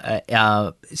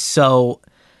 So...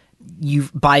 you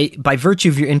by virtue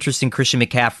of your interest in Christian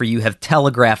McCaffrey, you have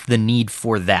telegraphed the need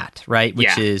for that, right?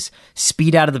 Which is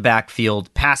speed out of the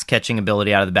backfield, pass catching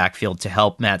ability out of the backfield to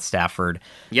help Matt Stafford.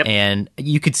 Yep. And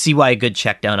you could see why a good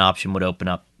check down option would open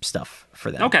up stuff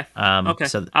for them. Okay. Okay.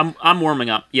 So I'm warming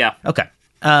up. Yeah. Okay.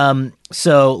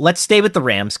 So let's stay with the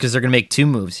Rams because they're going to make 2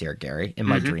 moves here, Gary, in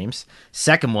my dreams.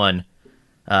 Second one,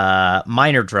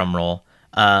 minor drum roll,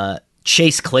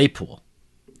 Chase Claypool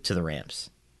to the Rams.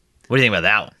 What do you think about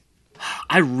that one?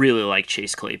 I really like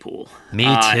Chase Claypool. Me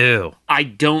too. I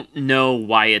don't know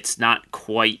why it's not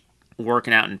quite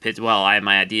working out in Pittsburgh. Well, I have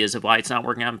my ideas of why it's not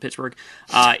working out in Pittsburgh.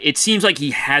 It seems like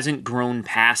he hasn't grown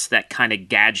past that kind of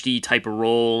gadgety type of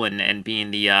role and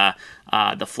being the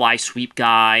fly sweep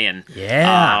guy. And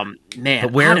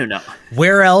man, I don't know.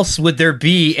 Where else would there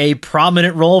be a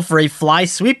prominent role for a fly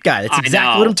sweep guy? That's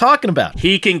exactly what I'm talking about.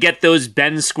 He can get those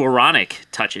Ben Skowronek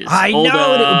touches. I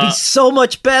know, and it would be so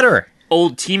much better.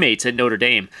 Old teammates at Notre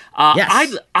Dame.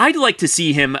 Yes. I'd like to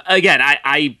see him again.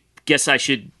 I guess I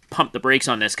should pump the brakes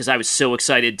on this because I was so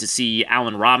excited to see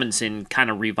Allen Robinson kind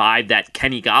of revive that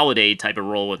Kenny Golladay type of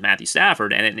role with Matthew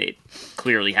Stafford, and it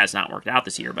clearly has not worked out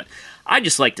this year. But I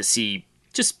just like to see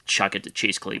just chuck it to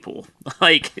Chase Claypool.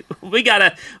 Like we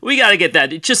gotta get that.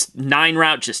 Just 9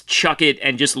 route, just chuck it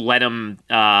and just let him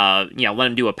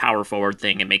do a power forward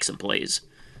thing and make some plays.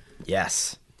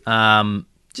 Yes.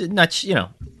 Not,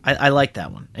 I like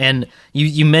that one. And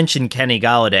you mentioned Kenny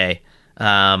Golladay.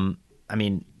 I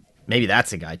mean, maybe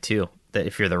that's a guy too, that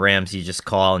if you're the Rams, you just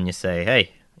call and you say,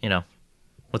 hey,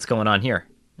 what's going on here?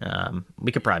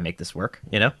 We could probably make this work,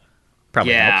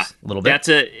 Probably helps a little bit.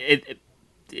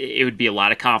 it would be a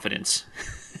lot of confidence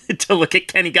to look at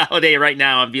Kenny Golladay right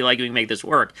now and be like, we can make this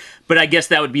work. But I guess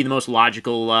that would be the most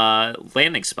logical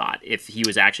landing spot if he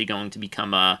was actually going to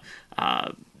become a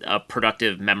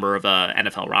productive member of a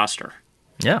NFL roster.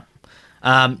 Yeah.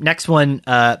 Next one,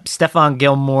 Stephon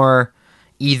Gilmore,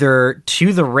 either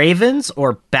to the Ravens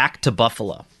or back to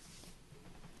Buffalo.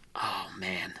 Oh,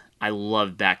 man. I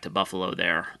love back to Buffalo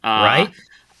there. Right?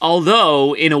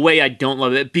 Although, in a way, I don't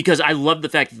love it because I love the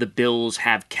fact that the Bills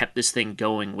have kept this thing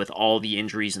going with all the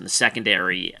injuries in the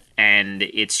secondary, and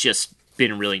it's just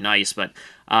been really nice. But,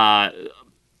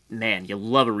 man, you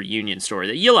love a reunion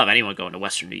story. You love anyone going to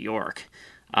Western New York.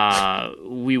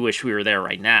 We wish we were there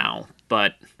right now,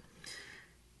 but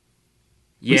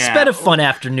yeah. We spent a fun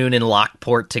afternoon in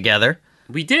Lockport together.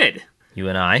 We did. You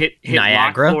and I. Hit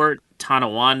Niagara. Lockport,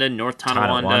 Tonawanda, North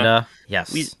Tonawanda.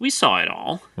 Yes. We saw it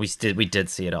all. We did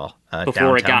see it all.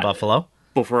 Before downtown Buffalo.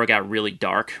 Before it got really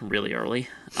dark, really early.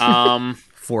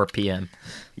 4 p.m.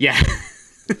 Yeah.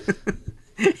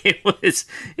 It was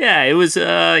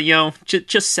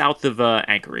just south of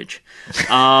Anchorage.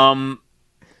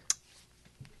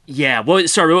 Yeah, what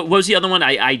was the other one?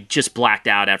 I just blacked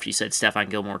out after you said Stephon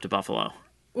Gilmore to Buffalo.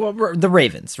 Well, the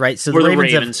Ravens, right? So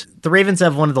the Ravens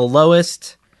have one of the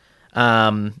lowest,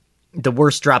 the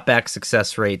worst dropback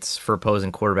success rates for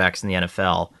opposing quarterbacks in the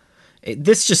NFL.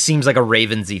 This just seems like a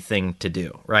Ravensy thing to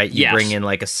do, right? You bring in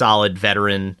like a solid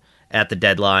veteran at the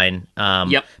deadline.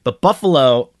 Yep. But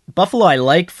Buffalo, I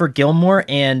like for Gilmore,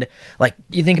 and like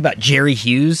you think about Jerry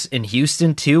Hughes in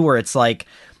Houston too, where it's like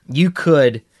you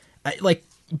could like.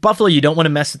 Buffalo, you don't want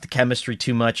to mess with the chemistry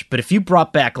too much, but if you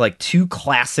brought back like two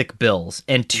classic Bills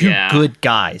and two good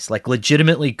guys, like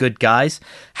legitimately good guys,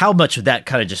 how much would that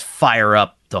kind of just fire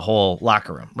up the whole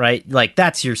locker room, right? Like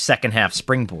that's your second half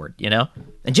springboard, you know?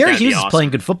 And Jerry Hughes is playing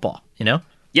good football, you know?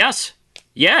 Yes.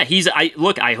 Yeah,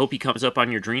 I hope he comes up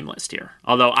on your dream list here.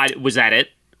 Although was that it?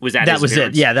 That was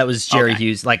it. Yeah, that was Jerry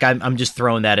Hughes. Like I'm just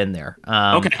throwing that in there.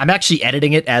 Okay. I'm actually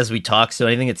editing it as we talk, so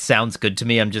anything that sounds good to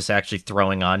me, I'm just actually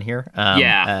throwing on here.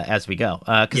 As we go,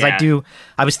 because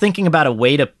I was thinking about a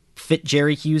way to fit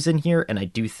Jerry Hughes in here, and I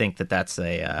do think that's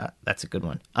a good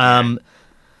one.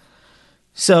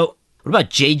 So what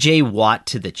about J.J. Watt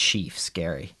to the Chiefs,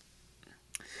 Gary?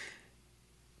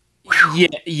 Yeah,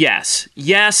 yes.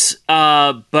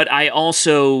 But I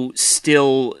also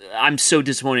I'm so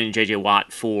disappointed in J.J.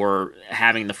 Watt for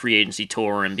having the free agency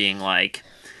tour and being like,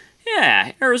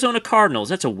 yeah, Arizona Cardinals,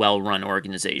 that's a well-run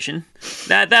organization.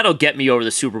 That'll get me over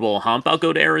the Super Bowl hump. I'll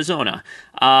go to Arizona.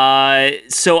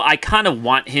 So I kind of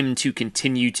want him to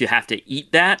continue to have to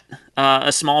eat that,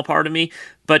 a small part of me.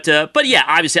 But yeah,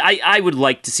 obviously, I would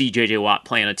like to see J.J. Watt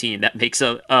play on a team that makes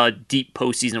a deep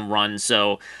postseason run.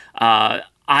 So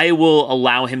I will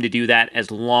allow him to do that as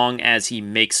long as he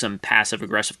makes some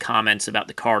passive-aggressive comments about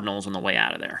the Cardinals on the way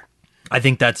out of there. I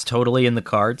think that's totally in the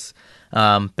cards.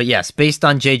 But yes, based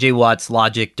on J.J. Watt's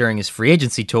logic during his free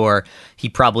agency tour, he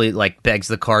probably like begs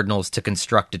the Cardinals to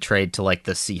construct a trade to like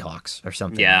the Seahawks or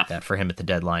something like that for him at the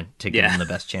deadline to give him the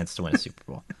best chance to win a Super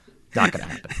Bowl. Not going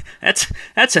to happen.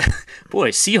 That's a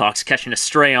boy. Seahawks catching a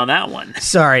stray on that one.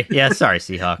 Sorry,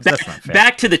 Seahawks. That's not fair.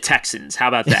 Back to the Texans. How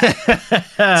about that?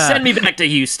 Send me back to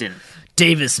Houston.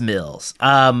 Davis Mills.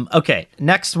 Okay,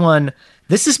 next one.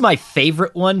 This is my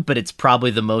favorite one, but it's probably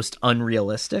the most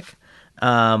unrealistic.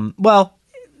 Well,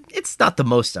 it's not the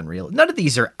most unreal. None of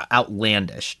these are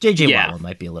outlandish. J.J. Watt one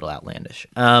might be a little outlandish.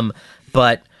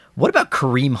 But what about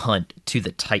Kareem Hunt to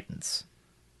the Titans?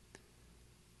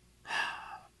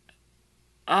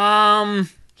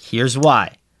 Here's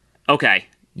why. Okay.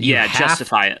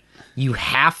 Justify it. You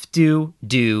have to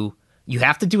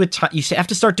start doing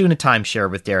a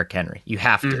timeshare with Derrick Henry. You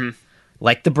have to.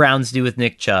 Like the Browns do with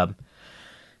Nick Chubb.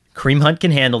 Kareem Hunt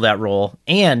can handle that role.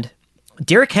 And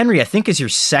Derrick Henry, I think, is your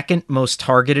second most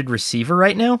targeted receiver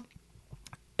right now.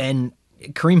 And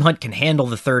Kareem Hunt can handle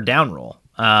the third down role.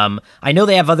 I know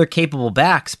they have other capable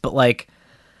backs, but like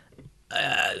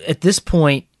at this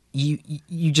point,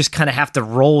 you just kind of have to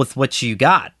roll with what you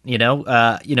got,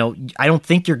 I don't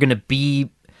think you're going to be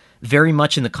very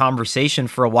much in the conversation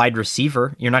for a wide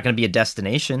receiver. You're not going to be a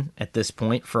destination at this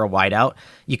point for a wide out.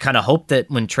 You kind of hope that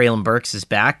when Treylon Burks is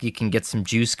back, you can get some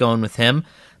juice going with him,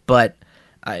 but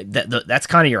that's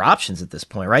kind of your options at this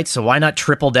point, right? So why not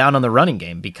triple down on the running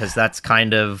game? Because that's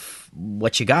kind of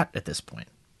what you got at this point.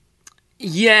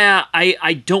 Yeah,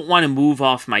 I don't want to move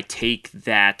off my take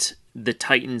that the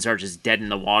Titans are just dead in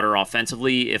the water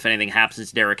offensively if anything happens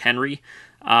to Derrick Henry.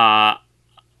 I'm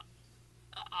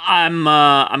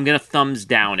gonna thumbs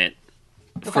down it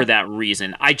for that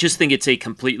reason. I just think it's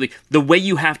the way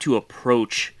you have to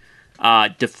approach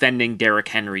defending Derrick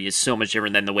Henry is so much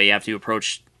different than the way you have to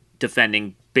approach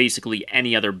defending basically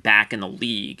any other back in the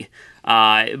league.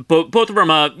 Both from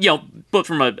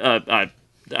a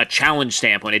challenge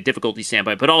standpoint, a difficulty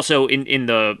standpoint, but also in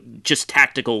the just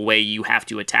tactical way you have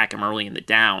to attack him early in the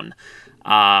down.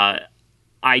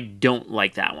 I don't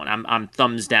like that one. I'm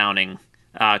thumbs downing.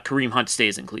 Kareem Hunt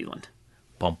stays in Cleveland.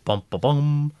 Bum, bum,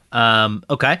 bum, bum.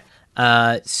 Okay.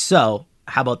 So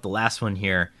how about the last one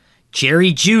here?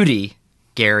 Jerry Jeudy,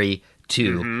 Gary,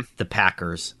 to the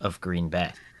Packers of Green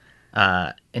Bay.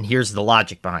 And here's the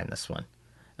logic behind this one.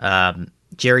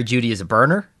 Jerry Jeudy is a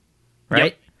burner,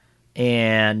 right? Yep.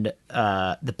 And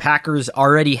the Packers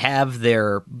already have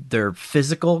their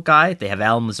physical guy. They have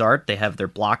Al Mazart. They have their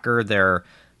blocker, their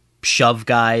shove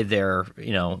guy, their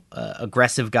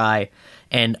aggressive guy,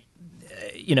 and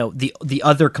the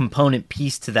other component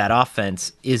piece to that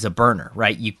offense is a burner,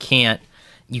 right? You can't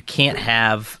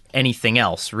have anything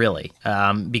else really,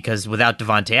 because without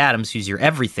Devontae Adams, who's your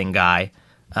everything guy,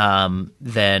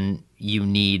 then you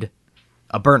need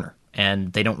a burner.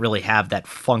 And they don't really have that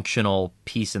functional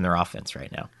piece in their offense right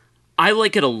now. I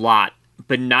like it a lot,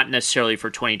 but not necessarily for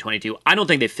 2022. I don't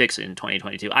think they fix it in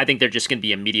 2022. I think they're just going to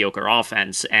be a mediocre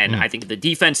offense, and I think if the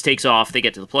defense takes off, they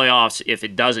get to the playoffs. If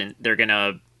it doesn't, they're going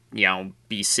to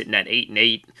be sitting at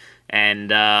 8-8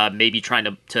 and maybe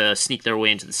trying to sneak their way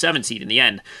into the 7th seed in the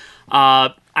end.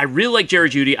 I really like Jerry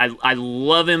Jeudy. I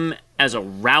love him as a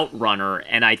route runner,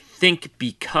 and I think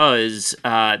because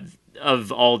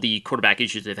of all the quarterback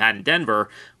issues they've had in Denver,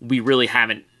 we really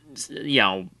haven't,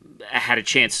 had a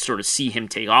chance to sort of see him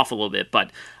take off a little bit. But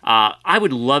I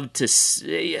would love to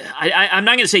see, I'm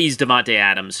not going to say he's Devontae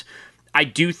Adams. I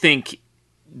do think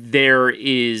there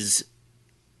is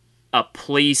a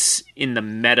place in the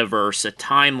metaverse, a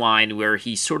timeline where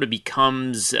he sort of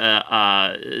becomes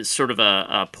sort of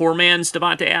a poor man's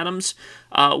Devontae Adams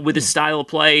with his style of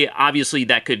play. Obviously,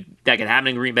 that could happen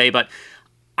in Green Bay, but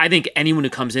I think anyone who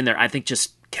comes in there, I think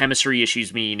just chemistry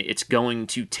issues mean it's going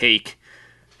to take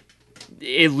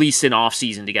at least an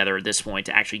offseason together at this point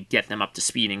to actually get them up to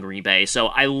speed in Green Bay. So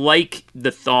I like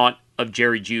the thought of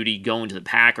Jerry Jeudy going to the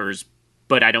Packers,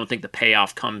 but I don't think the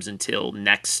payoff comes until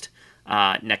next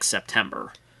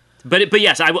September. But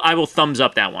yes, I will thumbs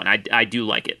up that one. I do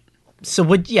like it. So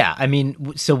would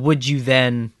you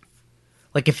then,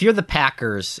 like, if you're the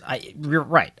Packers, you're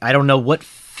right. I don't know what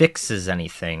fixes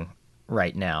anything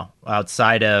right now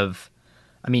outside of,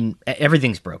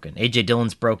 everything's broken. A.J.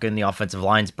 Dillon's broken. The offensive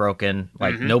line's broken.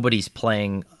 Like, nobody's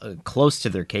playing close to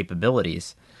their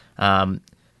capabilities.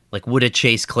 Like, would a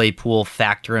Chase Claypool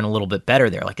factor in a little bit better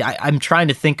there? Like, I'm trying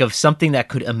to think of something that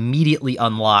could immediately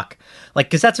unlock, like,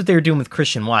 because that's what they were doing with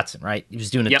Christian Watson, right? He was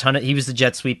doing he was the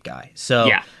jet sweep guy. So,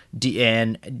 yeah. Do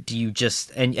you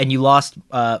just, and you lost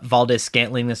Valdez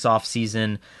Scantling this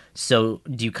offseason. So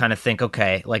do you kind of think,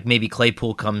 okay, like maybe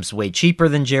Claypool comes way cheaper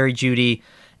than Jerry Jeudy,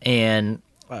 and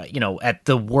at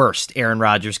the worst, Aaron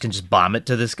Rodgers can just bomb it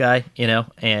to this guy,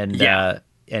 and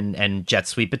jet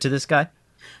sweep it to this guy?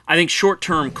 I think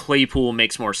short-term Claypool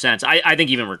makes more sense. I think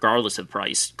even regardless of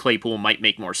price, Claypool might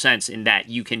make more sense in that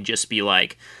you can just be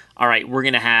like, all right, we're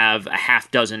going to have a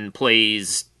half dozen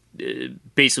plays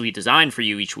basically designed for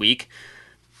you each week.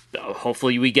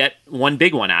 Hopefully we get one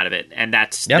big one out of it, and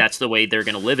that's the way they're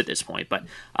going to live at this point. But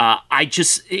I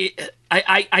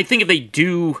think if they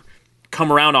do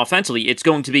come around offensively, it's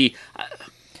going to be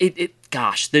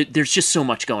there's just so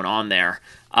much going on there.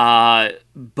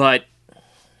 But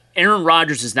Aaron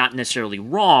Rodgers is not necessarily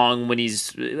wrong when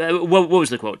he's what was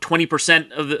the quote?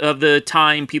 20% of the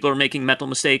time people are making mental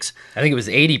mistakes. I think it was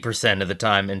 80% of the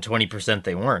time, and 20%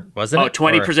 they weren't. Wasn't it?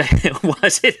 20%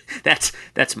 was it?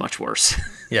 That's much worse.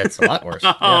 Yeah, it's a lot worse.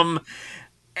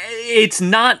 It's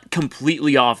not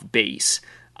completely off base,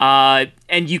 and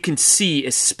you can see,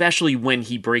 especially when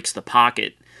he breaks the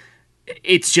pocket,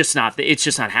 it's just not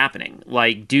happening.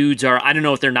 Like, dudes are, I don't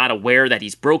know if they're not aware that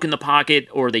he's broken the pocket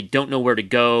or they don't know where to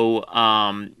go.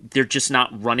 They're just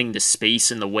not running the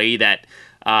space in the way that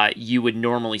you would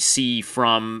normally see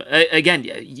from, again,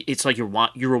 it's like you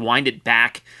rewind it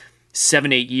back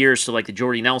 7-8 years to like the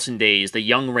Jordy Nelson days, the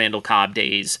young Randall Cobb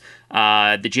days,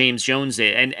 the James Jones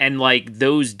days, and like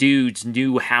those dudes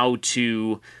knew how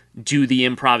to do the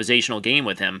improvisational game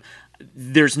with him.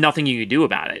 There's nothing you can do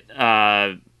about it.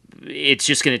 It's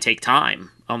just going to take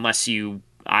time unless you,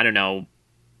 I don't know,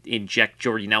 inject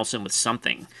Jordy Nelson with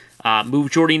something. Move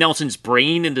Jordy Nelson's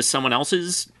brain into someone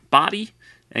else's body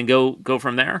and go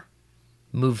from there.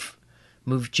 Move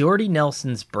Jordy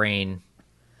Nelson's brain.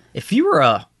 If you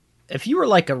were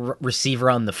like a receiver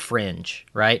on the fringe,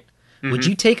 right? Mm-hmm. Would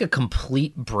you take a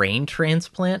complete brain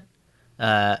transplant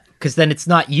Because then it's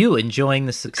not you enjoying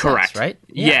the success, correct? Right?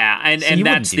 Yeah, and, So and you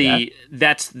that's wouldn't do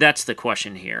that's the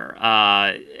question here.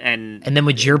 And then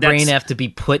would your brain have to be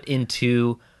put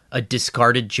into a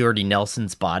discarded Jordy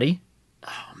Nelson's body?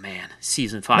 Oh man,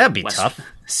 season 5. That'd be tough.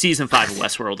 Season 5 of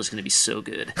Westworld is going to be so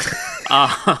good.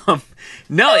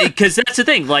 No, because that's the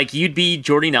thing. Like, you'd be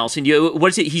Jordy Nelson. What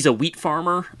is it? He's a wheat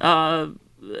farmer,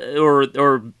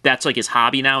 or that's like his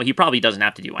hobby now. He probably doesn't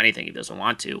have to do anything he doesn't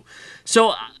want to.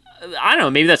 So I don't know.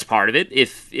 Maybe that's part of it.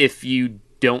 If you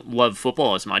don't love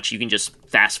football as much, you can just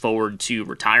fast forward to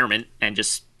retirement and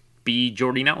just be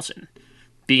Jordy Nelson,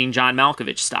 being John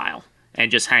Malkovich style,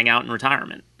 and just hang out in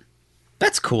retirement.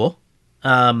 That's cool.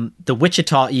 The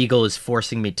Wichita Eagle is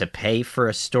forcing me to pay for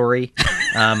a story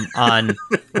on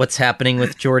what's happening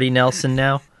with Jordy Nelson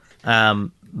now.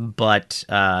 But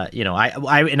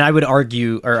I would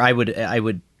argue, or I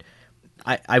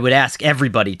would ask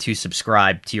everybody to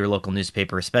subscribe to your local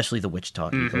newspaper, especially the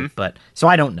Wichita Eagle. But so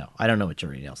I don't know what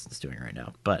Jordy Nelson's doing right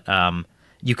now. But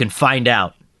you can find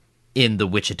out in the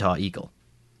Wichita Eagle.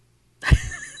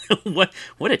 What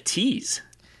a tease!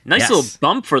 Nice little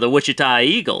bump for the Wichita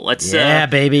Eagle. Let's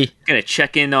baby. Gonna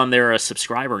check in on their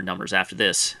subscriber numbers after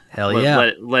this. Hell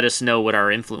yeah! Let us know what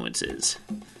our influence is.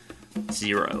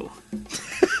 0.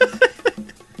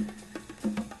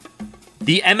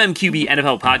 The MMQB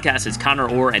NFL podcast is Connor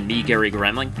Orr and me, Gary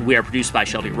Gremling. We are produced by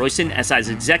Shelby Royston. SI's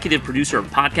executive producer of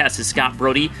the podcast is Scott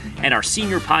Brody, and our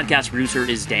senior podcast producer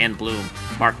is Dan Bloom.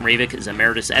 Mark Ravik is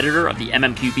emeritus editor of the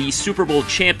MMQB. Super Bowl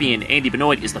champion Andy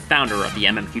Benoit is the founder of the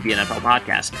MMQB NFL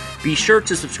podcast. Be sure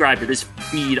to subscribe to this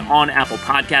feed on Apple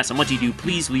Podcasts, and once you do,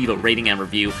 please leave a rating and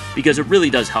review, because it really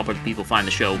does help other people find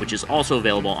the show, which is also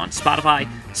available on Spotify,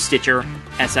 Stitcher,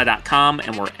 SI.com,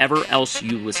 and wherever else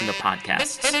you listen to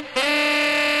podcasts.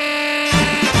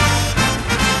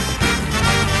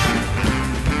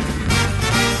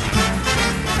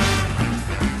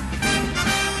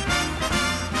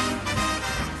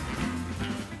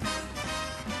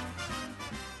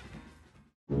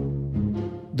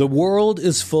 The world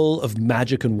is full of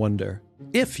magic and wonder,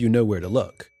 if you know where to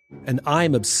look. And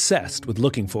I'm obsessed with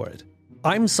looking for it.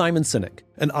 I'm Simon Sinek,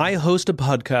 and I host a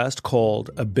podcast called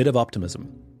A Bit of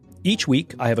Optimism. Each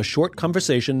week, I have a short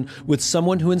conversation with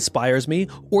someone who inspires me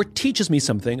or teaches me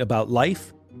something about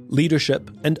life, leadership,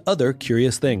 and other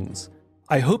curious things.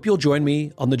 I hope you'll join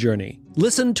me on the journey.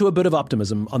 Listen to A Bit of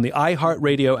Optimism on the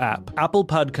iHeartRadio app, Apple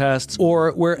Podcasts,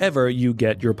 or wherever you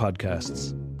get your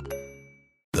podcasts.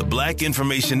 The Black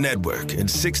Information Network and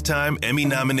 6-time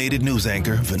Emmy-nominated news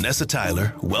anchor Vanessa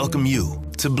Tyler welcome you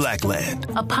to Blackland,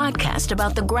 a podcast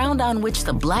about the ground on which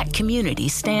the Black community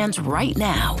stands right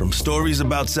now. From stories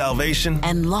about salvation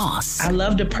and loss. I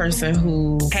loved a person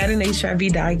who had an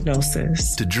HIV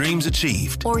diagnosis. To dreams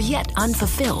achieved. Or yet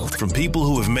unfulfilled. From people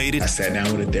who have made it. I sat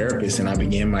down with a therapist and I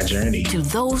began my journey. To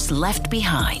those left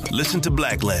behind. Listen to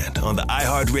Blackland on the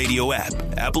iHeartRadio app,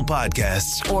 Apple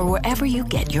Podcasts, or wherever you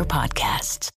get your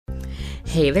podcasts.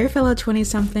 Hey there, fellow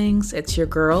 20-somethings. It's your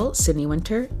girl, Sydney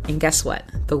Winter. And guess what?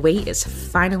 The wait is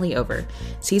finally over.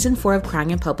 Season 4 of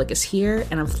Crying in Public is here,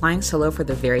 and I'm flying solo for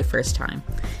the very first time.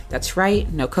 That's right,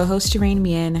 no co-host to rein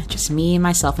me in, just me and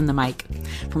myself and the mic.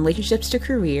 From relationships to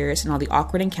careers and all the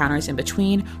awkward encounters in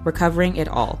between, we're covering it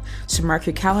all. So mark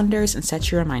your calendars and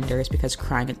set your reminders, because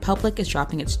Crying in Public is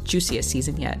dropping its juiciest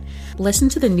season yet. Listen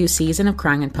to the new season of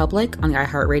Crying in Public on the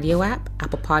iHeartRadio app,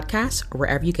 Apple Podcasts, or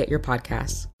wherever you get your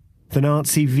podcasts. The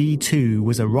Nazi V2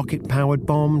 was a rocket-powered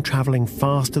bomb travelling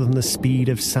faster than the speed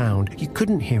of sound. You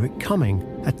couldn't hear it coming.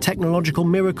 A technological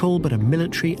miracle, but a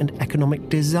military and economic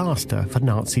disaster for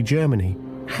Nazi Germany.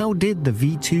 How did the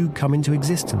V2 come into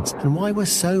existence? And why were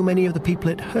so many of the people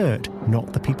it hurt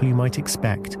not the people you might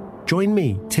expect? Join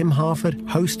me, Tim Harford,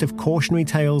 host of Cautionary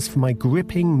Tales, for my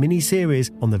gripping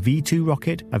mini-series on the V2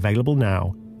 rocket, available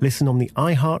now. Listen on the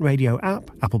iHeartRadio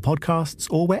app, Apple Podcasts,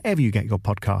 or wherever you get your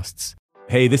podcasts.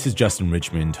 Hey, this is Justin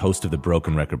Richmond, host of the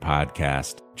Broken Record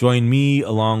podcast. Join me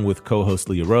along with co-host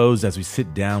Leah Rose as we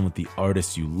sit down with the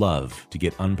artists you love to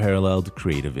get unparalleled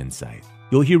creative insight.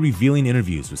 You'll hear revealing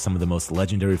interviews with some of the most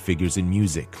legendary figures in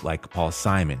music, like Paul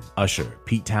Simon, Usher,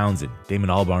 Pete Townsend, Damon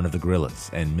Albarn of the Gorillaz,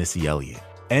 and Missy Elliott.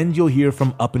 And you'll hear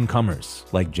from up-and-comers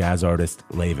like jazz artist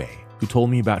Leve, who told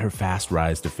me about her fast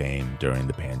rise to fame during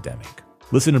the pandemic.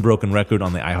 Listen to Broken Record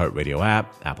on the iHeartRadio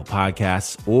app, Apple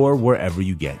Podcasts, or wherever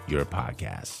you get your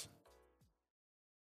podcasts.